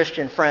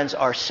non-Christian friends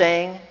are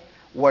saying,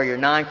 where your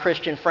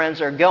non-Christian friends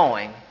are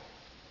going,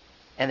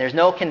 and there's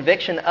no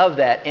conviction of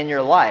that in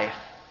your life,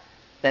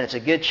 then it's a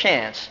good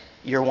chance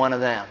you're one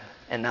of them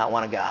and not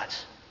one of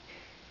God's.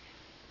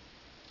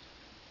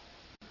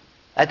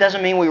 That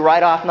doesn't mean we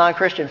write off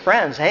non-Christian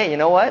friends. Hey, you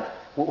know what?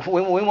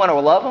 We want to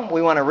love them.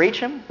 We want to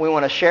reach them. We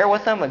want to share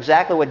with them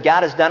exactly what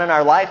God has done in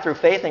our life through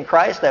faith in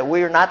Christ, that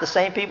we are not the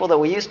same people that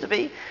we used to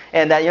be,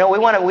 and that we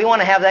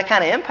want to have that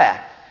kind of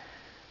impact.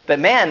 But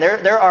man,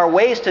 there are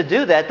ways to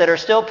do that are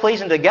still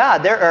pleasing to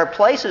God. There are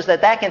places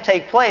that can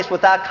take place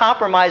without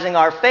compromising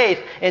our faith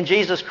in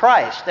Jesus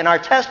Christ and our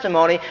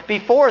testimony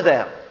before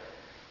them.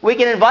 We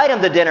can invite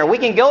them to dinner. We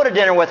can go to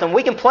dinner with them.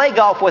 We can play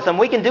golf with them.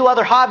 We can do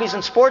other hobbies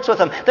and sports with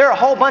them. There are a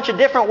whole bunch of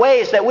different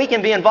ways that we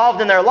can be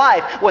involved in their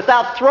life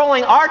without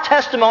throwing our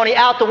testimony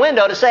out the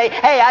window to say,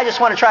 hey, I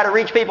just want to try to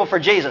reach people for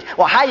Jesus.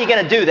 Well, how are you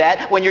going to do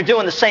that when you're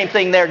doing the same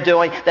thing they're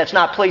doing that's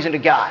not pleasing to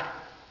God?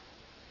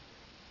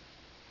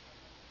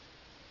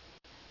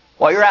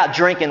 While you're out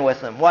drinking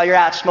with them, while you're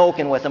out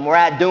smoking with them, we're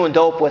out doing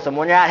dope with them,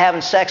 when you're out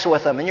having sex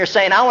with them, and you're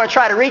saying, I want to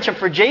try to reach them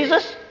for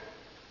Jesus?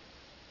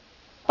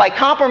 By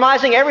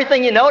compromising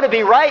everything you know to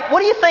be right,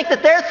 what do you think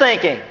that they're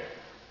thinking?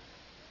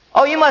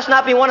 Oh, you must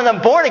not be one of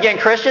them born-again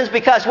Christians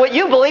because what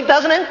you believe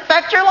doesn't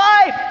affect your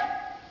life.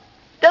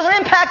 Doesn't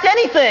impact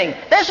anything.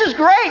 This is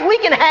great. We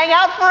can hang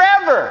out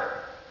forever.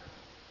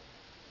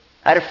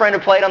 I had a friend who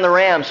played on the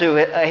Rams who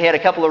he had a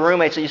couple of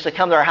roommates that used to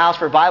come to our house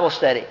for Bible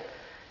study.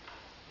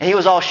 And he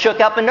was all shook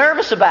up and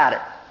nervous about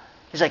it.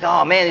 He's like,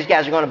 oh man, these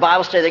guys are going to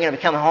Bible study. They're going to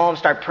be coming home,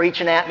 start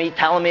preaching at me,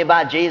 telling me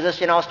about Jesus,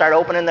 start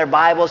opening their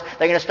Bibles.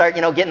 They're going to start,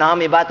 getting on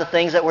me about the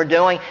things that we're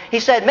doing. He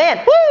said, man,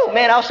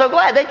 I was so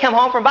glad. They'd come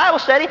home from Bible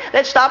study.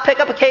 They'd stop,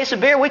 pick up a case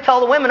of beer. We'd call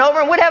the women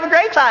over and we'd have a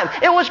great time.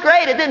 It was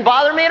great. It didn't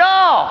bother me at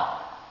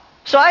all.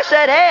 So I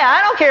said, hey,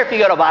 I don't care if you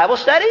go to Bible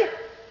study.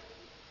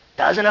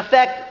 Doesn't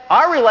affect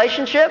our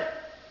relationship.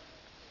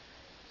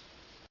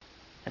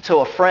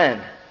 Until a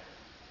friend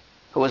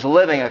who was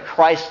living a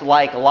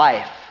Christ-like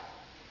life,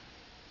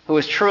 who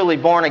was truly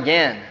born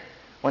again,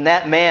 when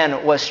that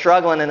man was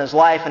struggling in his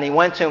life and he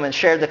went to him and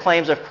shared the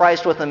claims of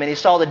Christ with him and he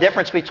saw the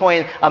difference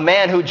between a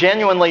man who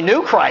genuinely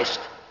knew Christ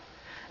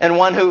and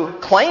one who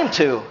claimed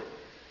to,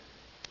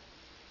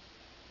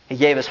 he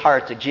gave his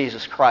heart to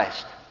Jesus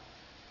Christ.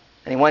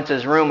 And he went to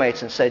his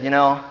roommates and said,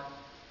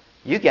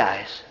 you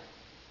guys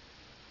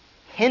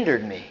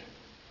hindered me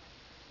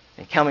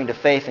in coming to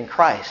faith in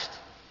Christ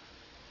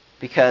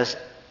because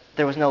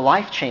there was no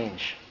life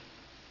change.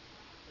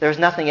 There was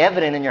nothing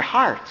evident in your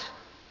heart.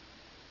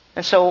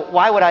 And so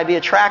why would I be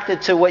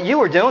attracted to what you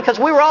were doing? Because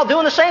we were all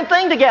doing the same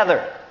thing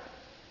together.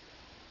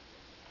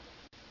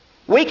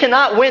 We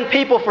cannot win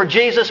people for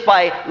Jesus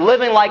by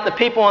living like the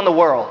people in the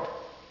world.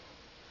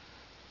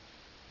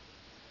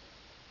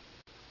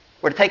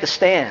 We're to take a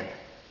stand.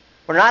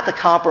 We're not to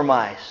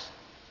compromise.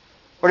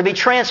 We're to be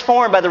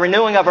transformed by the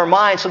renewing of our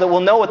minds so that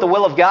we'll know what the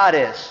will of God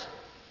is.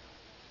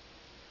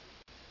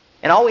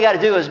 And all we got to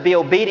do is be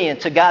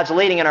obedient to God's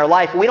leading in our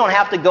life. We don't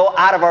have to go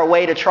out of our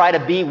way to try to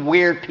be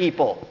weird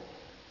people.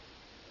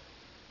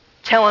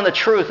 Telling the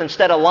truth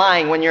instead of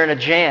lying when you're in a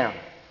jam.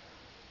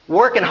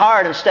 Working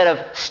hard instead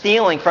of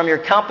stealing from your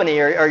company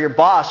or your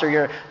boss or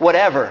your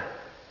whatever.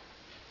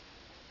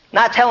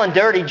 Not telling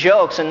dirty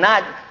jokes and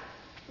not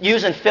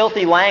using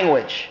filthy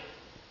language.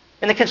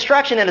 In the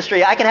construction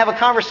industry, I can have a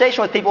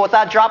conversation with people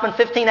without dropping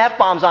 15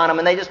 F-bombs on them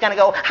and they just kind of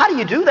go, how do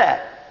you do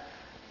that?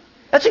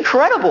 That's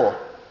incredible.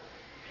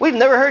 We've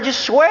never heard you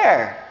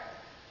swear.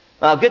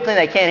 Well, good thing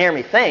they can't hear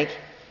me think.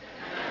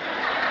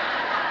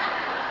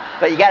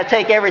 But you got to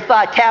take every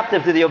thought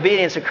captive to the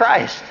obedience of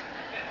Christ.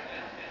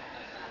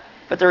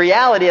 But the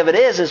reality of it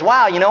is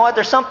wow, you know what?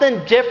 There's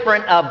something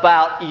different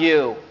about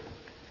you.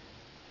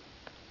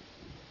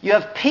 You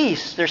have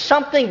peace. There's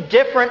something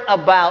different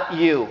about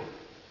you.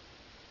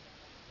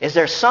 Is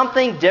there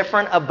something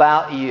different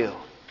about you?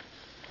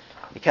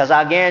 Because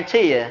I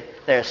guarantee you,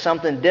 there's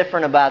something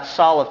different about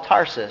Saul of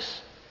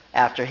Tarsus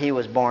after he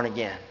was born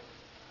again.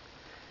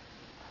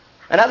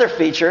 Another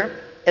feature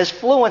is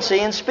fluency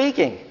in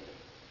speaking.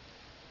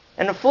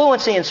 And the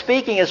fluency in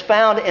speaking is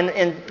found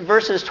in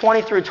verses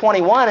 20 through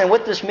 21. And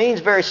what this means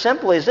very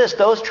simply is this: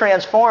 those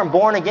transformed,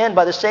 born again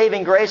by the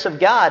saving grace of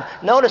God.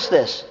 Notice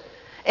this.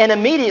 And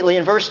immediately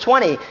in verse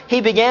 20,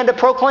 he began to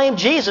proclaim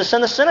Jesus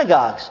in the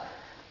synagogues,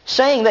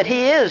 saying that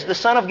he is the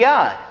Son of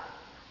God.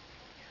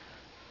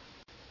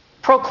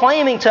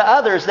 Proclaiming to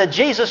others that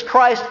Jesus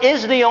Christ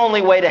is the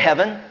only way to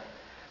heaven.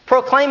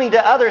 Proclaiming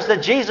to others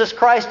that Jesus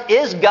Christ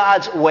is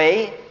God's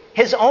way,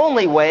 His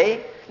only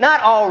way.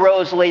 Not all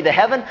roads lead to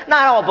heaven.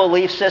 Not all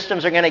belief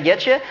systems are going to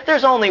get you.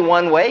 There's only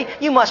one way.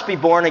 You must be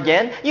born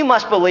again. You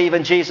must believe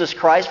in Jesus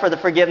Christ for the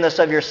forgiveness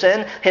of your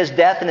sin, His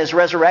death and His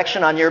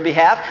resurrection on your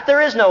behalf.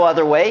 There is no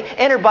other way.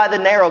 Enter by the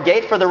narrow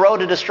gate, for the road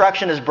to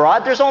destruction is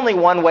broad. There's only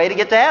one way to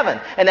get to heaven,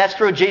 and that's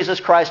through Jesus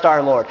Christ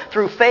our Lord,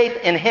 through faith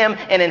in Him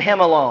and in Him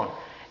alone.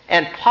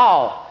 And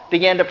Paul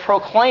began to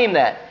proclaim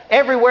that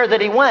everywhere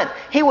that he went.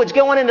 He was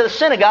going into the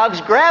synagogues,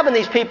 grabbing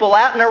these people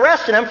out and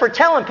arresting them for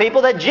telling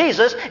people that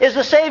Jesus is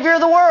the Savior of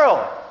the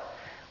world.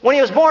 When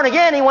he was born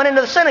again, he went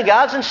into the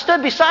synagogues and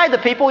stood beside the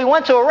people he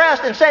went to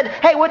arrest and said,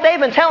 hey, what they've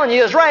been telling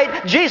you is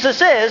right.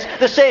 Jesus is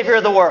the Savior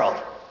of the world.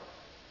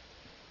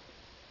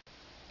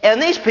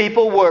 And these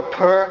people were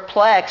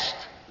perplexed.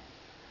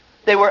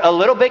 They were a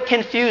little bit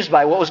confused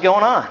by what was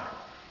going on.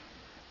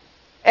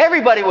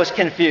 Everybody was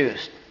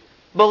confused.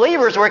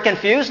 Believers were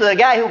confused that the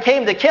guy who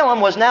came to kill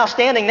him was now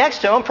standing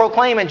next to him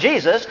proclaiming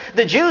Jesus.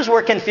 The Jews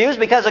were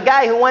confused because the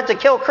guy who went to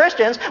kill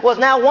Christians was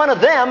now one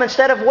of them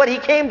instead of what he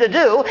came to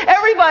do.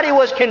 Everybody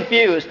was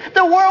confused.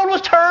 The world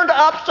was turned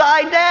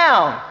upside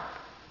down.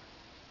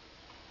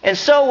 And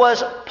so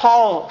was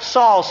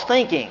Saul's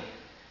thinking.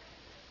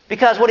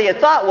 Because what he had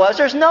thought was,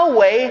 there's no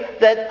way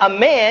that a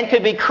man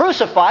could be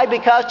crucified,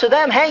 because to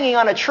them hanging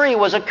on a tree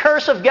was a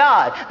curse of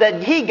God,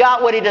 that he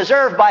got what he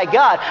deserved by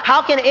God.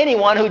 How can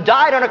anyone who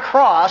died on a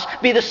cross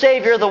be the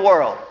Savior of the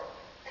world?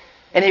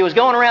 And he was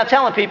going around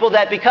telling people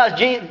that because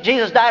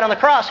Jesus died on the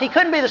cross, he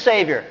couldn't be the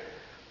Savior.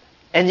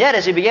 And yet,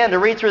 as he began to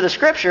read through the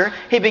Scripture,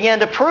 he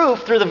began to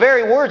prove through the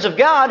very words of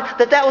God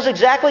that that was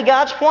exactly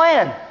God's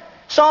plan.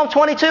 Psalm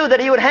 22, that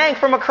he would hang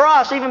from a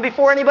cross even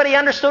before anybody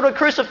understood what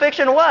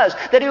crucifixion was,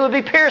 that he would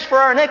be pierced for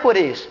our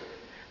iniquities,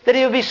 that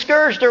he would be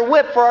scourged or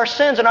whipped for our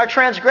sins and our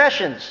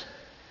transgressions.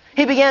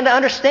 He began to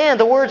understand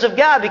the words of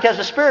God because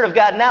the Spirit of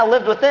God now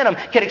lived within him,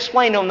 could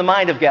explain to him the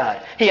mind of God.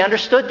 He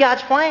understood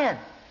God's plan.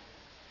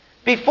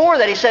 Before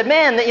that, he said,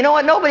 man, you know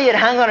what? Nobody had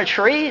hung on a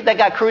tree that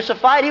got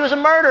crucified. He was a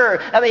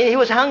murderer. I mean, he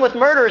was hung with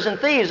murderers and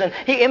thieves. And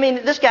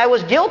this guy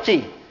was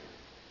guilty.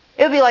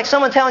 It would be like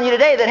someone telling you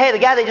today that, hey, the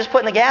guy they just put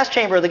in the gas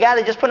chamber, the guy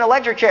they just put in an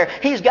electric chair,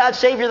 he's God's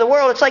Savior of the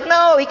world. It's like,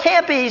 no, he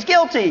can't be. He's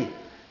guilty.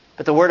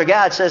 But the Word of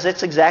God says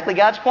it's exactly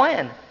God's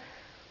plan.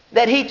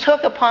 That he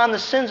took upon the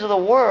sins of the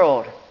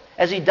world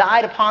as he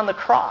died upon the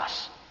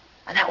cross.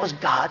 And that was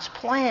God's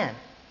plan.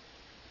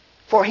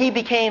 For he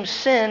became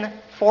sin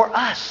for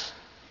us.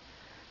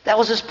 That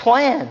was his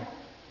plan.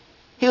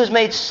 He was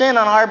made sin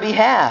on our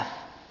behalf.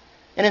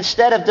 And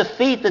instead of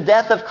defeat, the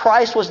death of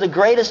Christ was the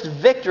greatest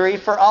victory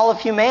for all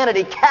of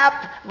humanity,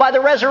 capped by the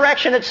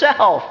resurrection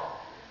itself.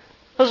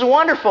 It was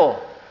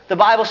wonderful. The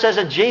Bible says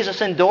that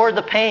Jesus endured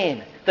the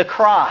pain, the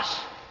cross,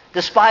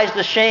 despised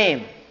the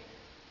shame.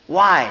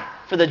 Why?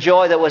 For the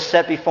joy that was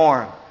set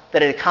before him,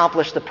 that it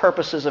accomplished the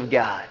purposes of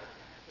God.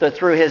 That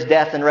through his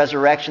death and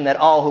resurrection, that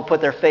all who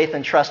put their faith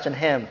and trust in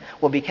him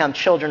will become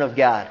children of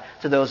God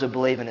to those who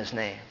believe in his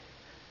name.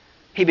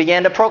 He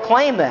began to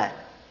proclaim that.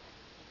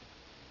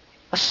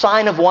 A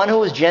sign of one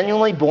who is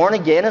genuinely born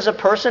again is a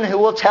person who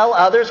will tell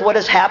others what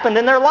has happened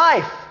in their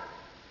life.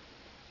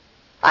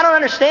 I don't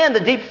understand the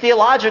deep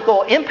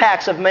theological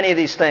impacts of many of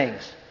these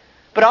things.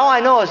 But all I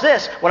know is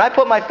this: when I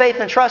put my faith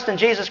and trust in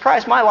Jesus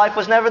Christ, my life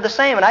was never the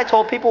same. And I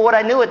told people what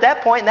I knew at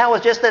that point, and that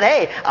was just that,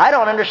 hey, I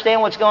don't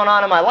understand what's going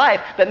on in my life,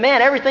 but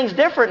man, everything's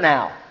different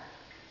now.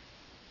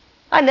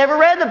 I never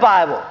read the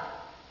Bible.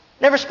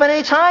 Never spent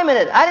any time in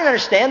it. I didn't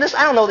understand this.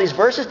 I don't know these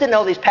verses, didn't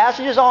know these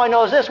passages. All I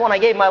know is this: when I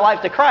gave my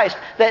life to Christ,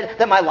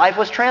 that my life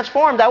was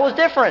transformed. I was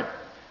different.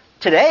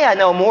 Today I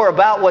know more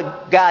about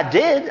what God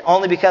did,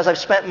 only because I've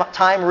spent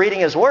time reading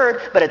his Word.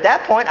 But at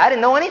that point, I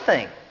didn't know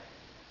anything.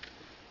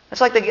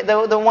 It's like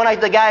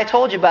the guy I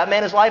told you about,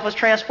 man, his life was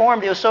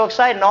transformed. He was so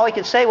excited, and all he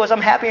could say was, I'm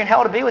happier in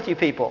hell to be with you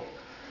people.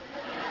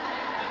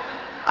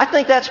 I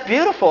think that's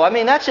beautiful. I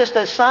mean, that's just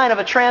a sign of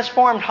a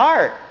transformed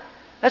heart.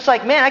 It's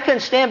like, man, I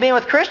couldn't stand being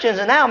with Christians,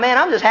 and now, man,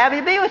 I'm just happy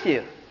to be with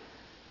you.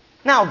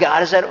 Now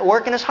God is at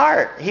work in his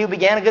heart. He who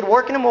began a good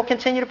work in him will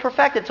continue to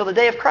perfect it till the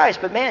day of Christ.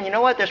 But man, you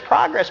know what? There's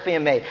progress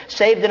being made.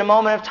 Saved in a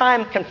moment of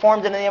time,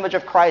 conformed into the image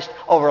of Christ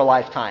over a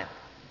lifetime.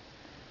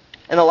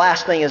 And the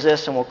last thing is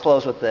this, and we'll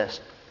close with this.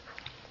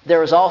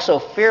 There is also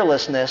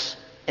fearlessness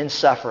in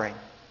suffering.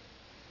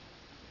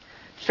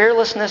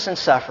 Fearlessness in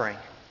suffering.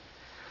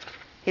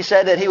 He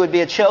said that he would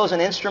be a chosen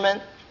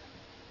instrument,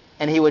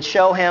 and he would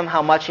show him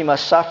how much he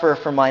must suffer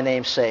for my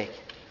name's sake.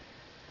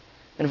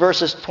 In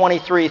verses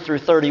 23 through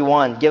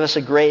 31, give us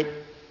a great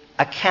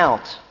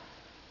account.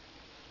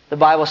 The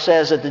Bible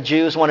says that the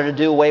Jews wanted to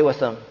do away with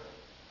him.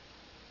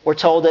 We're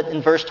told that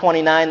in verse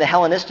 29, the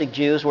Hellenistic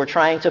Jews were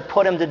trying to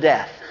put him to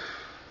death,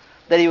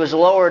 that he was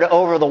lowered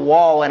over the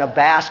wall in a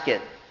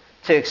basket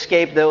to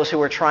escape those who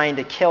were trying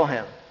to kill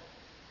him.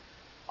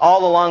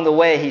 All along the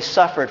way, he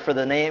suffered for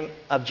the name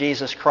of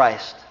Jesus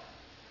Christ.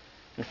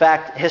 In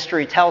fact,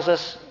 history tells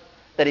us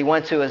that he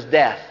went to his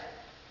death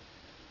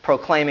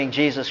proclaiming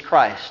Jesus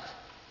Christ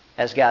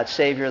as God's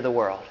Savior of the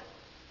world,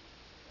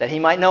 that he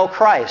might know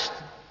Christ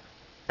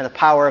and the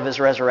power of his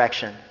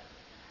resurrection.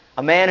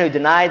 A man who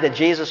denied that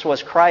Jesus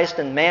was Christ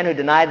and a man who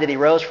denied that he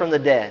rose from the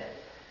dead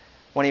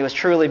when he was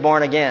truly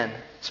born again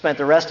spent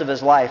the rest of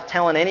his life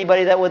telling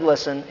anybody that would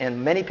listen,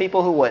 and many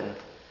people who wouldn't,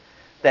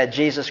 that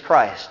Jesus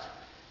Christ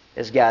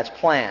is God's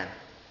plan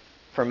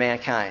for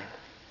mankind.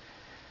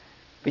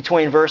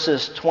 Between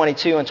verses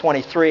 22 and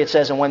 23, it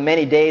says, and when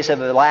many days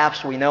have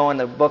elapsed, we know in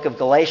the book of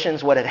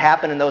Galatians what had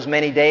happened in those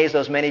many days.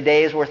 Those many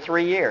days were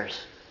 3 years.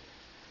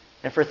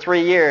 And for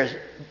 3 years,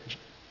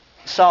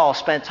 Saul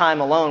spent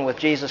time alone with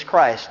Jesus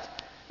Christ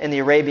in the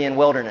Arabian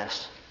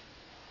wilderness,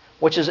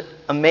 which is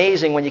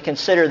amazing when you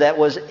consider that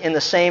was in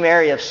the same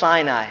area of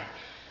Sinai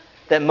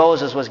that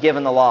Moses was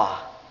given the law.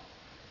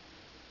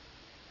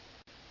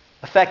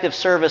 Effective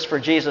service for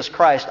Jesus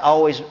Christ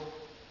always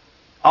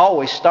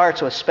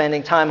starts with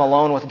spending time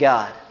alone with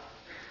God.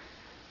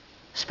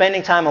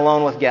 Spending time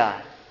alone with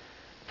God.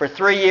 For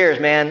 3 years,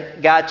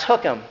 man, God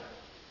took him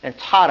and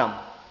taught him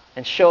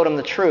and showed him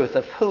the truth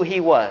of who he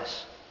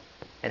was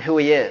and who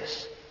he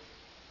is.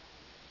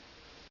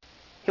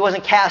 He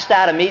wasn't cast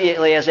out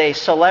immediately as a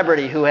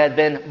celebrity who had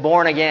been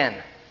born again.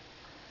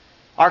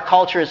 Our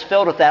culture is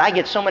filled with that. I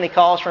get so many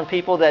calls from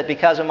people that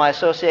because of my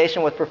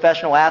association with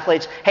professional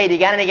athletes, hey, do you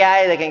got any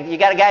guy you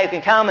got a guy who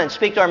can come and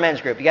speak to our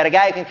men's group? You got a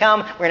guy who can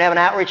come, we're going to have an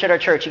outreach at our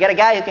church. You got a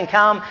guy who can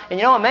come, and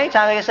you know what, many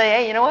times I can say,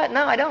 hey, you know what,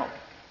 no, I don't.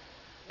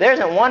 There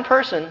isn't one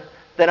person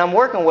that I'm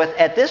working with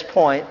at this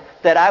point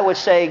that I would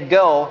say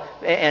go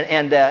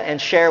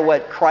and share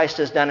what Christ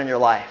has done in your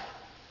life.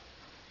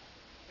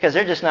 Because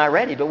they're just not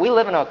ready. But we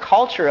live in a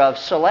culture of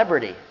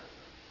celebrity.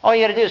 All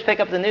you got to do is pick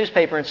up the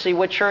newspaper and see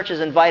what church has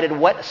invited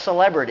what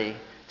celebrity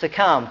to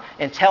come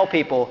and tell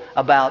people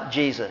about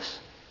Jesus.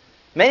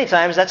 Many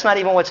times that's not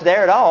even what's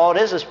there at all. All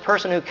it is this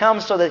person who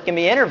comes so that it can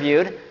be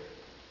interviewed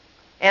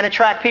and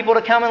attract people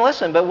to come and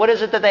listen. But what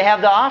is it that they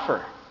have to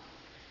offer?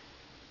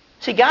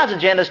 See, God's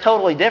agenda is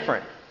totally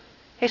different.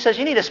 He says,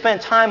 you need to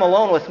spend time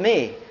alone with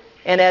me.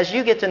 And as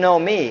you get to know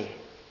me,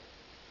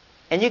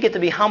 and you get to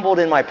be humbled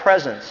in my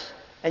presence,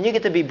 and you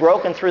get to be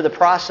broken through the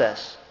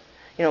process.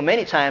 You know,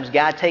 many times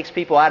God takes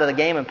people out of the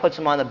game and puts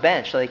them on the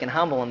bench so they can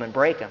humble them and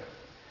break them.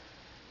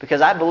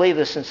 Because I believe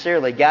this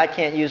sincerely. God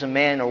can't use a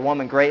man or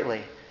woman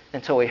greatly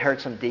until he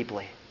hurts them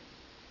deeply.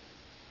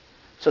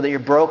 So that you're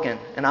broken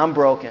and I'm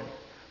broken.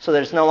 So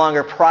that it's no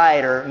longer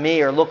pride or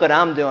me or look what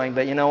I'm doing.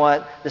 But you know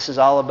what? This is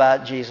all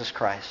about Jesus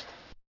Christ.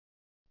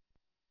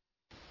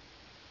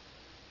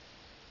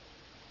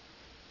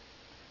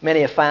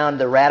 Many have found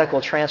the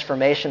radical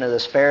transformation of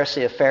this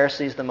Pharisee of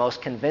Pharisees the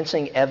most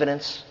convincing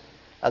evidence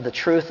of the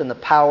truth and the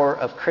power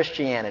of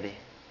Christianity,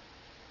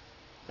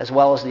 as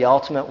well as the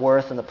ultimate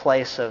worth and the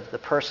place of the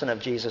person of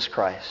Jesus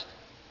Christ.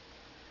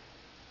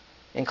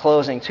 In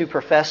closing, two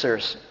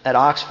professors at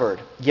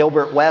Oxford,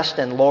 Gilbert West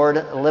and Lord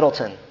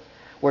Lyttelton,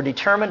 were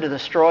determined to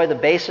destroy the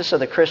basis of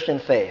the Christian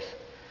faith.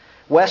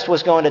 West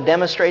was going to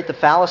demonstrate the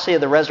fallacy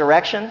of the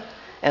resurrection,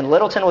 and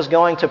Lyttelton was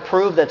going to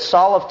prove that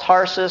Saul of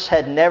Tarsus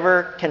had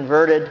never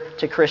converted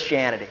to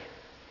Christianity. It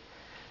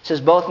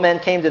says both men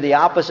came to the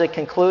opposite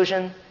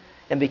conclusion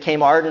and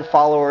became ardent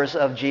followers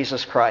of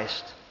Jesus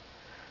Christ.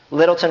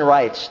 Lyttelton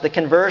writes, the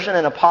conversion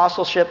and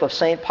apostleship of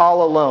St.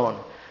 Paul alone,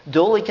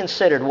 duly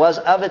considered, was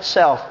of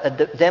itself a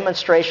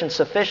demonstration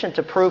sufficient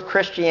to prove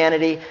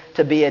Christianity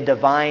to be a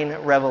divine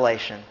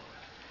revelation.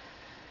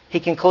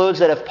 He concludes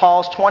that if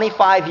Paul's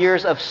 25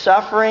 years of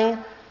suffering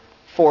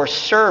for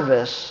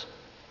service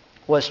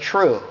was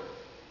true,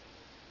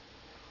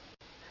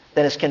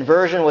 then his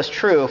conversion was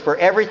true, for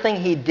everything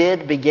he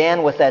did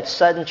began with that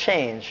sudden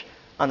change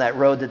on that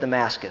road to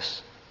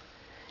Damascus.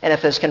 And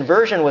if his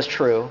conversion was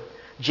true,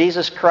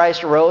 Jesus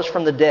Christ rose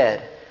from the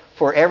dead,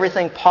 for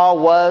everything Paul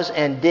was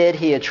and did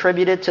he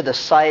attributed to the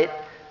sight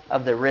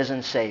of the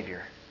risen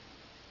Savior.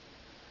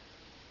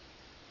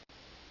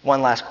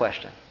 One last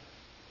question.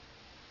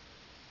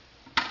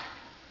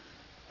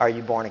 Are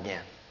you born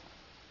again?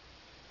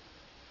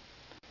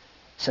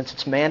 Since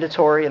it's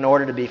mandatory in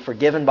order to be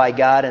forgiven by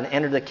God and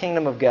enter the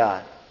kingdom of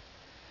God,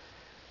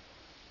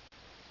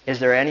 is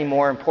there any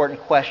more important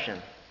question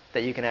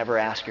that you can ever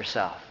ask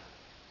yourself?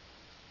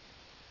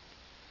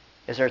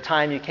 Is there a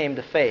time you came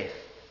to faith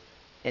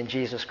in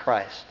Jesus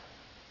Christ?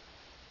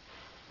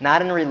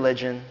 Not in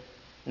religion,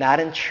 not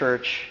in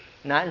church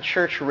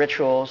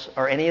rituals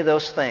or any of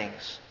those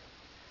things,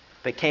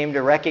 but came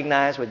to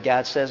recognize what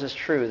God says is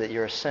true, that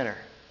you're a sinner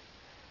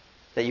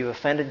that you've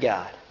offended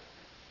God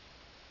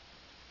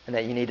and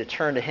that you need to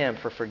turn to Him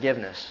for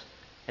forgiveness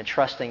and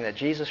trusting that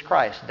Jesus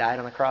Christ died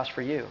on the cross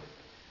for you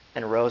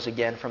and rose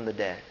again from the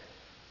dead?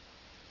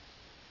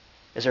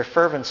 Is there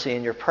fervency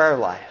in your prayer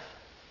life?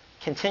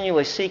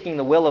 Continually seeking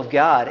the will of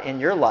God in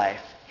your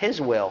life, His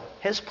will,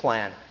 His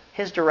plan,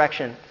 His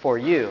direction for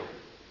you,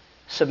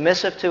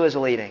 submissive to His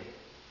leading,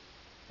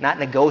 not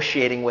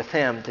negotiating with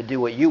Him to do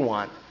what you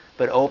want,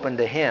 but open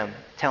to Him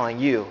telling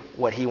you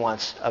what He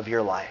wants of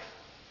your life?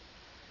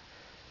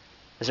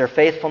 Is there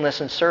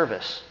faithfulness in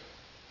service?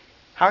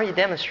 How are you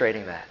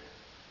demonstrating that?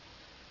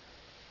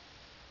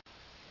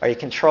 Are you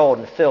controlled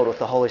and filled with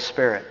the Holy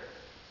Spirit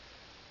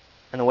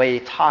in the way you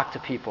talk to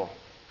people,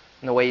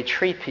 in the way you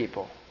treat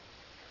people,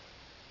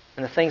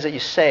 in the things that you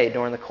say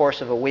during the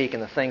course of a week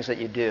and the things that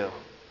you do?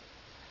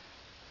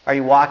 Are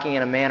you walking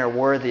in a manner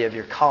worthy of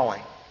your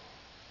calling?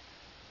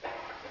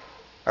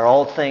 Are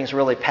old things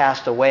really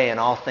passed away and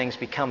all things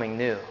becoming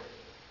new?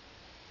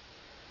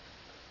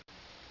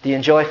 Do you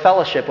enjoy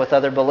fellowship with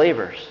other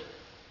believers?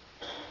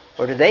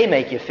 Or do they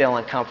make you feel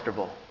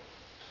uncomfortable?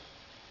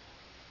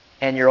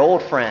 And your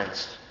old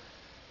friends,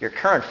 your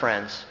current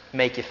friends,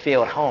 make you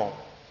feel at home?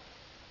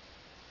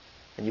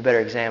 And you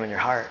better examine your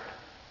heart.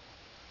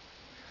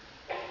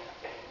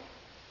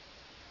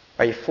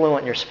 Are you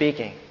fluent in your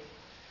speaking?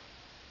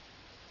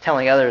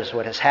 Telling others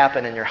what has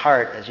happened in your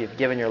heart as you've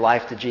given your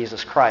life to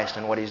Jesus Christ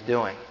and what He's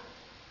doing?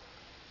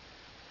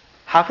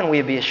 How can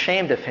we be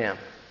ashamed of Him?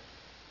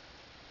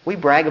 We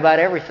brag about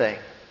everything.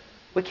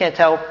 We can't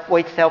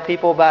wait to tell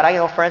people about, I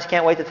know friends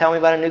can't wait to tell me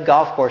about a new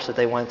golf course that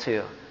they went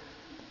to,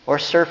 or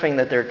surfing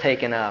that they're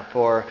taking up,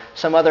 or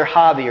some other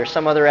hobby, or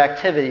some other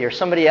activity, or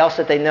somebody else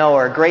that they know,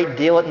 or a great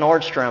deal at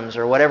Nordstrom's,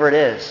 or whatever it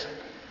is.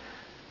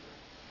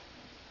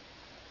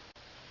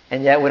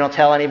 And yet we don't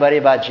tell anybody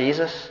about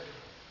Jesus,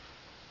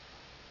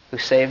 who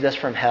saved us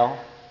from hell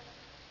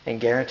and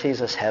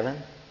guarantees us heaven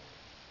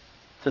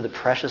through the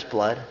precious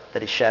blood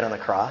that He shed on the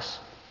cross.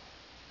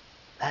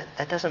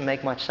 That doesn't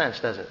make much sense,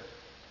 does it?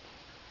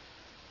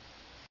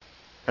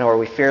 And are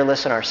we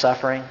fearless in our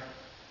suffering,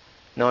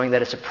 knowing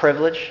that it's a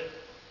privilege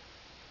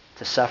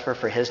to suffer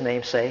for His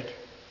name's sake?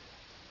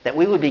 That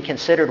we would be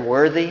considered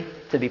worthy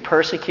to be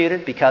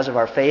persecuted because of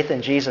our faith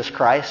in Jesus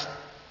Christ?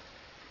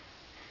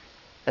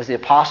 As the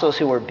apostles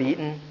who were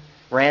beaten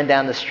ran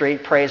down the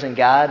street praising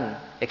God and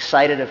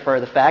excited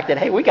for the fact that,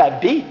 hey, we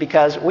got beat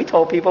because we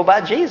told people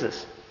about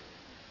Jesus.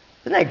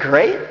 Isn't that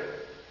great?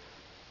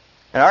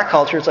 In our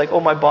culture, it's like, oh,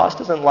 my boss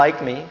doesn't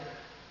like me,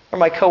 or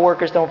my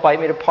coworkers don't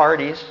invite me to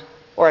parties,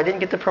 or I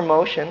didn't get the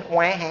promotion.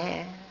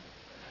 Wah.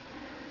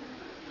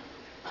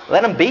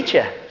 Let them beat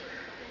you.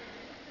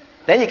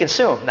 Then you can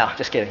sue them. No,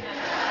 just kidding.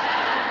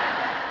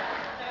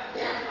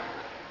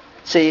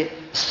 See,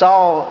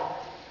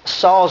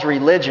 Saul's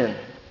religion,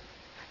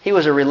 he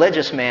was a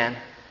religious man,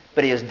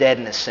 but he was dead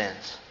in his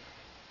sins.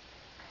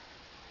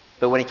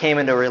 But when he came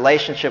into a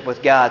relationship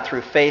with God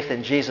through faith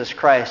in Jesus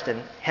Christ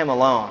and Him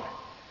alone,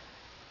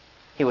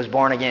 he was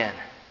born again.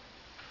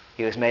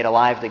 He was made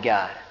alive to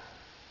God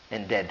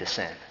and dead to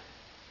sin.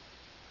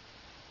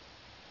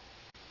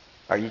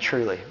 Are you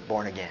truly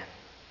born again?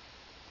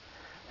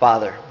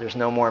 Father, there's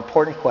no more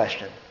important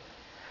question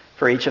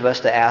for each of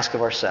us to ask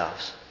of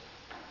ourselves.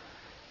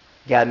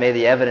 God, may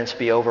the evidence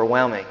be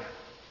overwhelming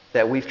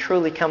that we've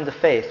truly come to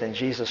faith in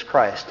Jesus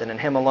Christ and in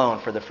Him alone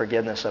for the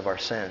forgiveness of our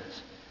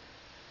sins.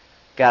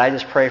 God, I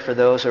just pray for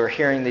those who are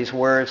hearing these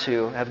words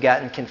who have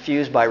gotten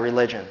confused by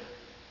religion.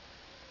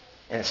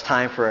 And it's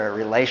time for a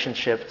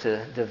relationship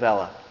to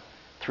develop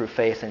through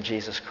faith in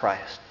Jesus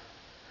Christ.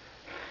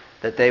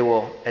 That they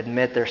will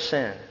admit their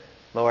sin.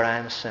 Lord, I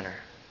am a sinner.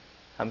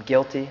 I'm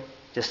guilty,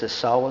 just as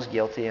Saul was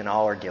guilty, and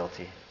all are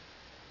guilty.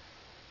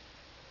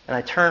 And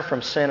I turn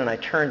from sin and I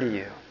turn to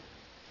You.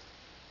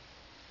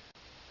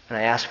 And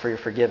I ask for Your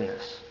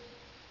forgiveness.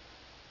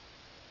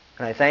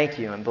 And I thank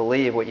You and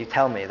believe what You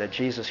tell me, that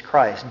Jesus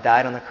Christ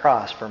died on the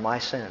cross for my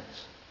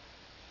sins,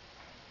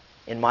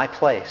 in my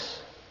place,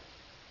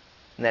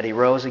 and that He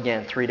rose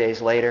again 3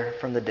 days later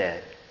from the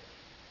dead,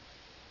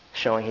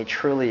 showing He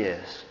truly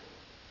is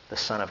the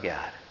Son of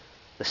God,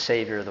 the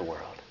Savior of the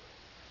world.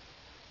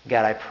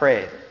 God, I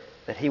pray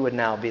that He would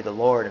now be the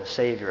Lord and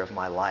Savior of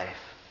my life.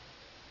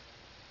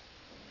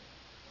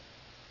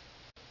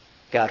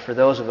 God, for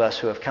those of us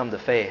who have come to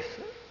faith,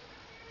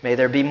 may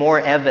there be more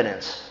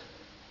evidence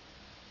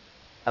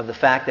of the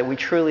fact that we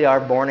truly are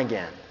born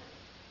again.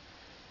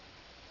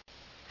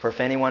 For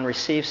if anyone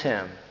receives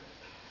Him,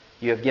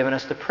 You have given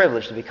us the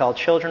privilege to be called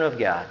children of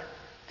God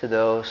to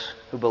those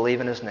who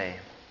believe in His name,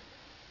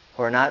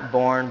 who are not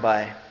born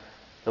by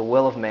the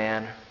will of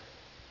man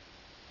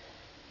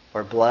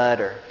or blood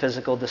or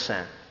physical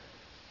descent,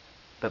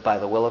 but by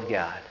the will of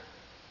God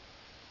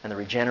and the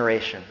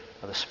regeneration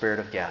of the Spirit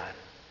of God.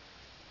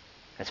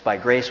 It's by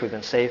grace we've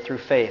been saved through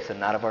faith and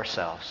not of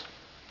ourselves.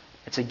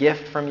 It's a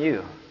gift from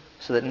You,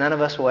 so that none of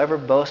us will ever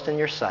boast in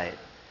Your sight.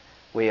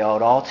 We owe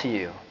it all to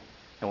You,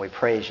 and we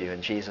praise You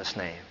in Jesus'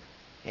 name.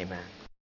 Amen.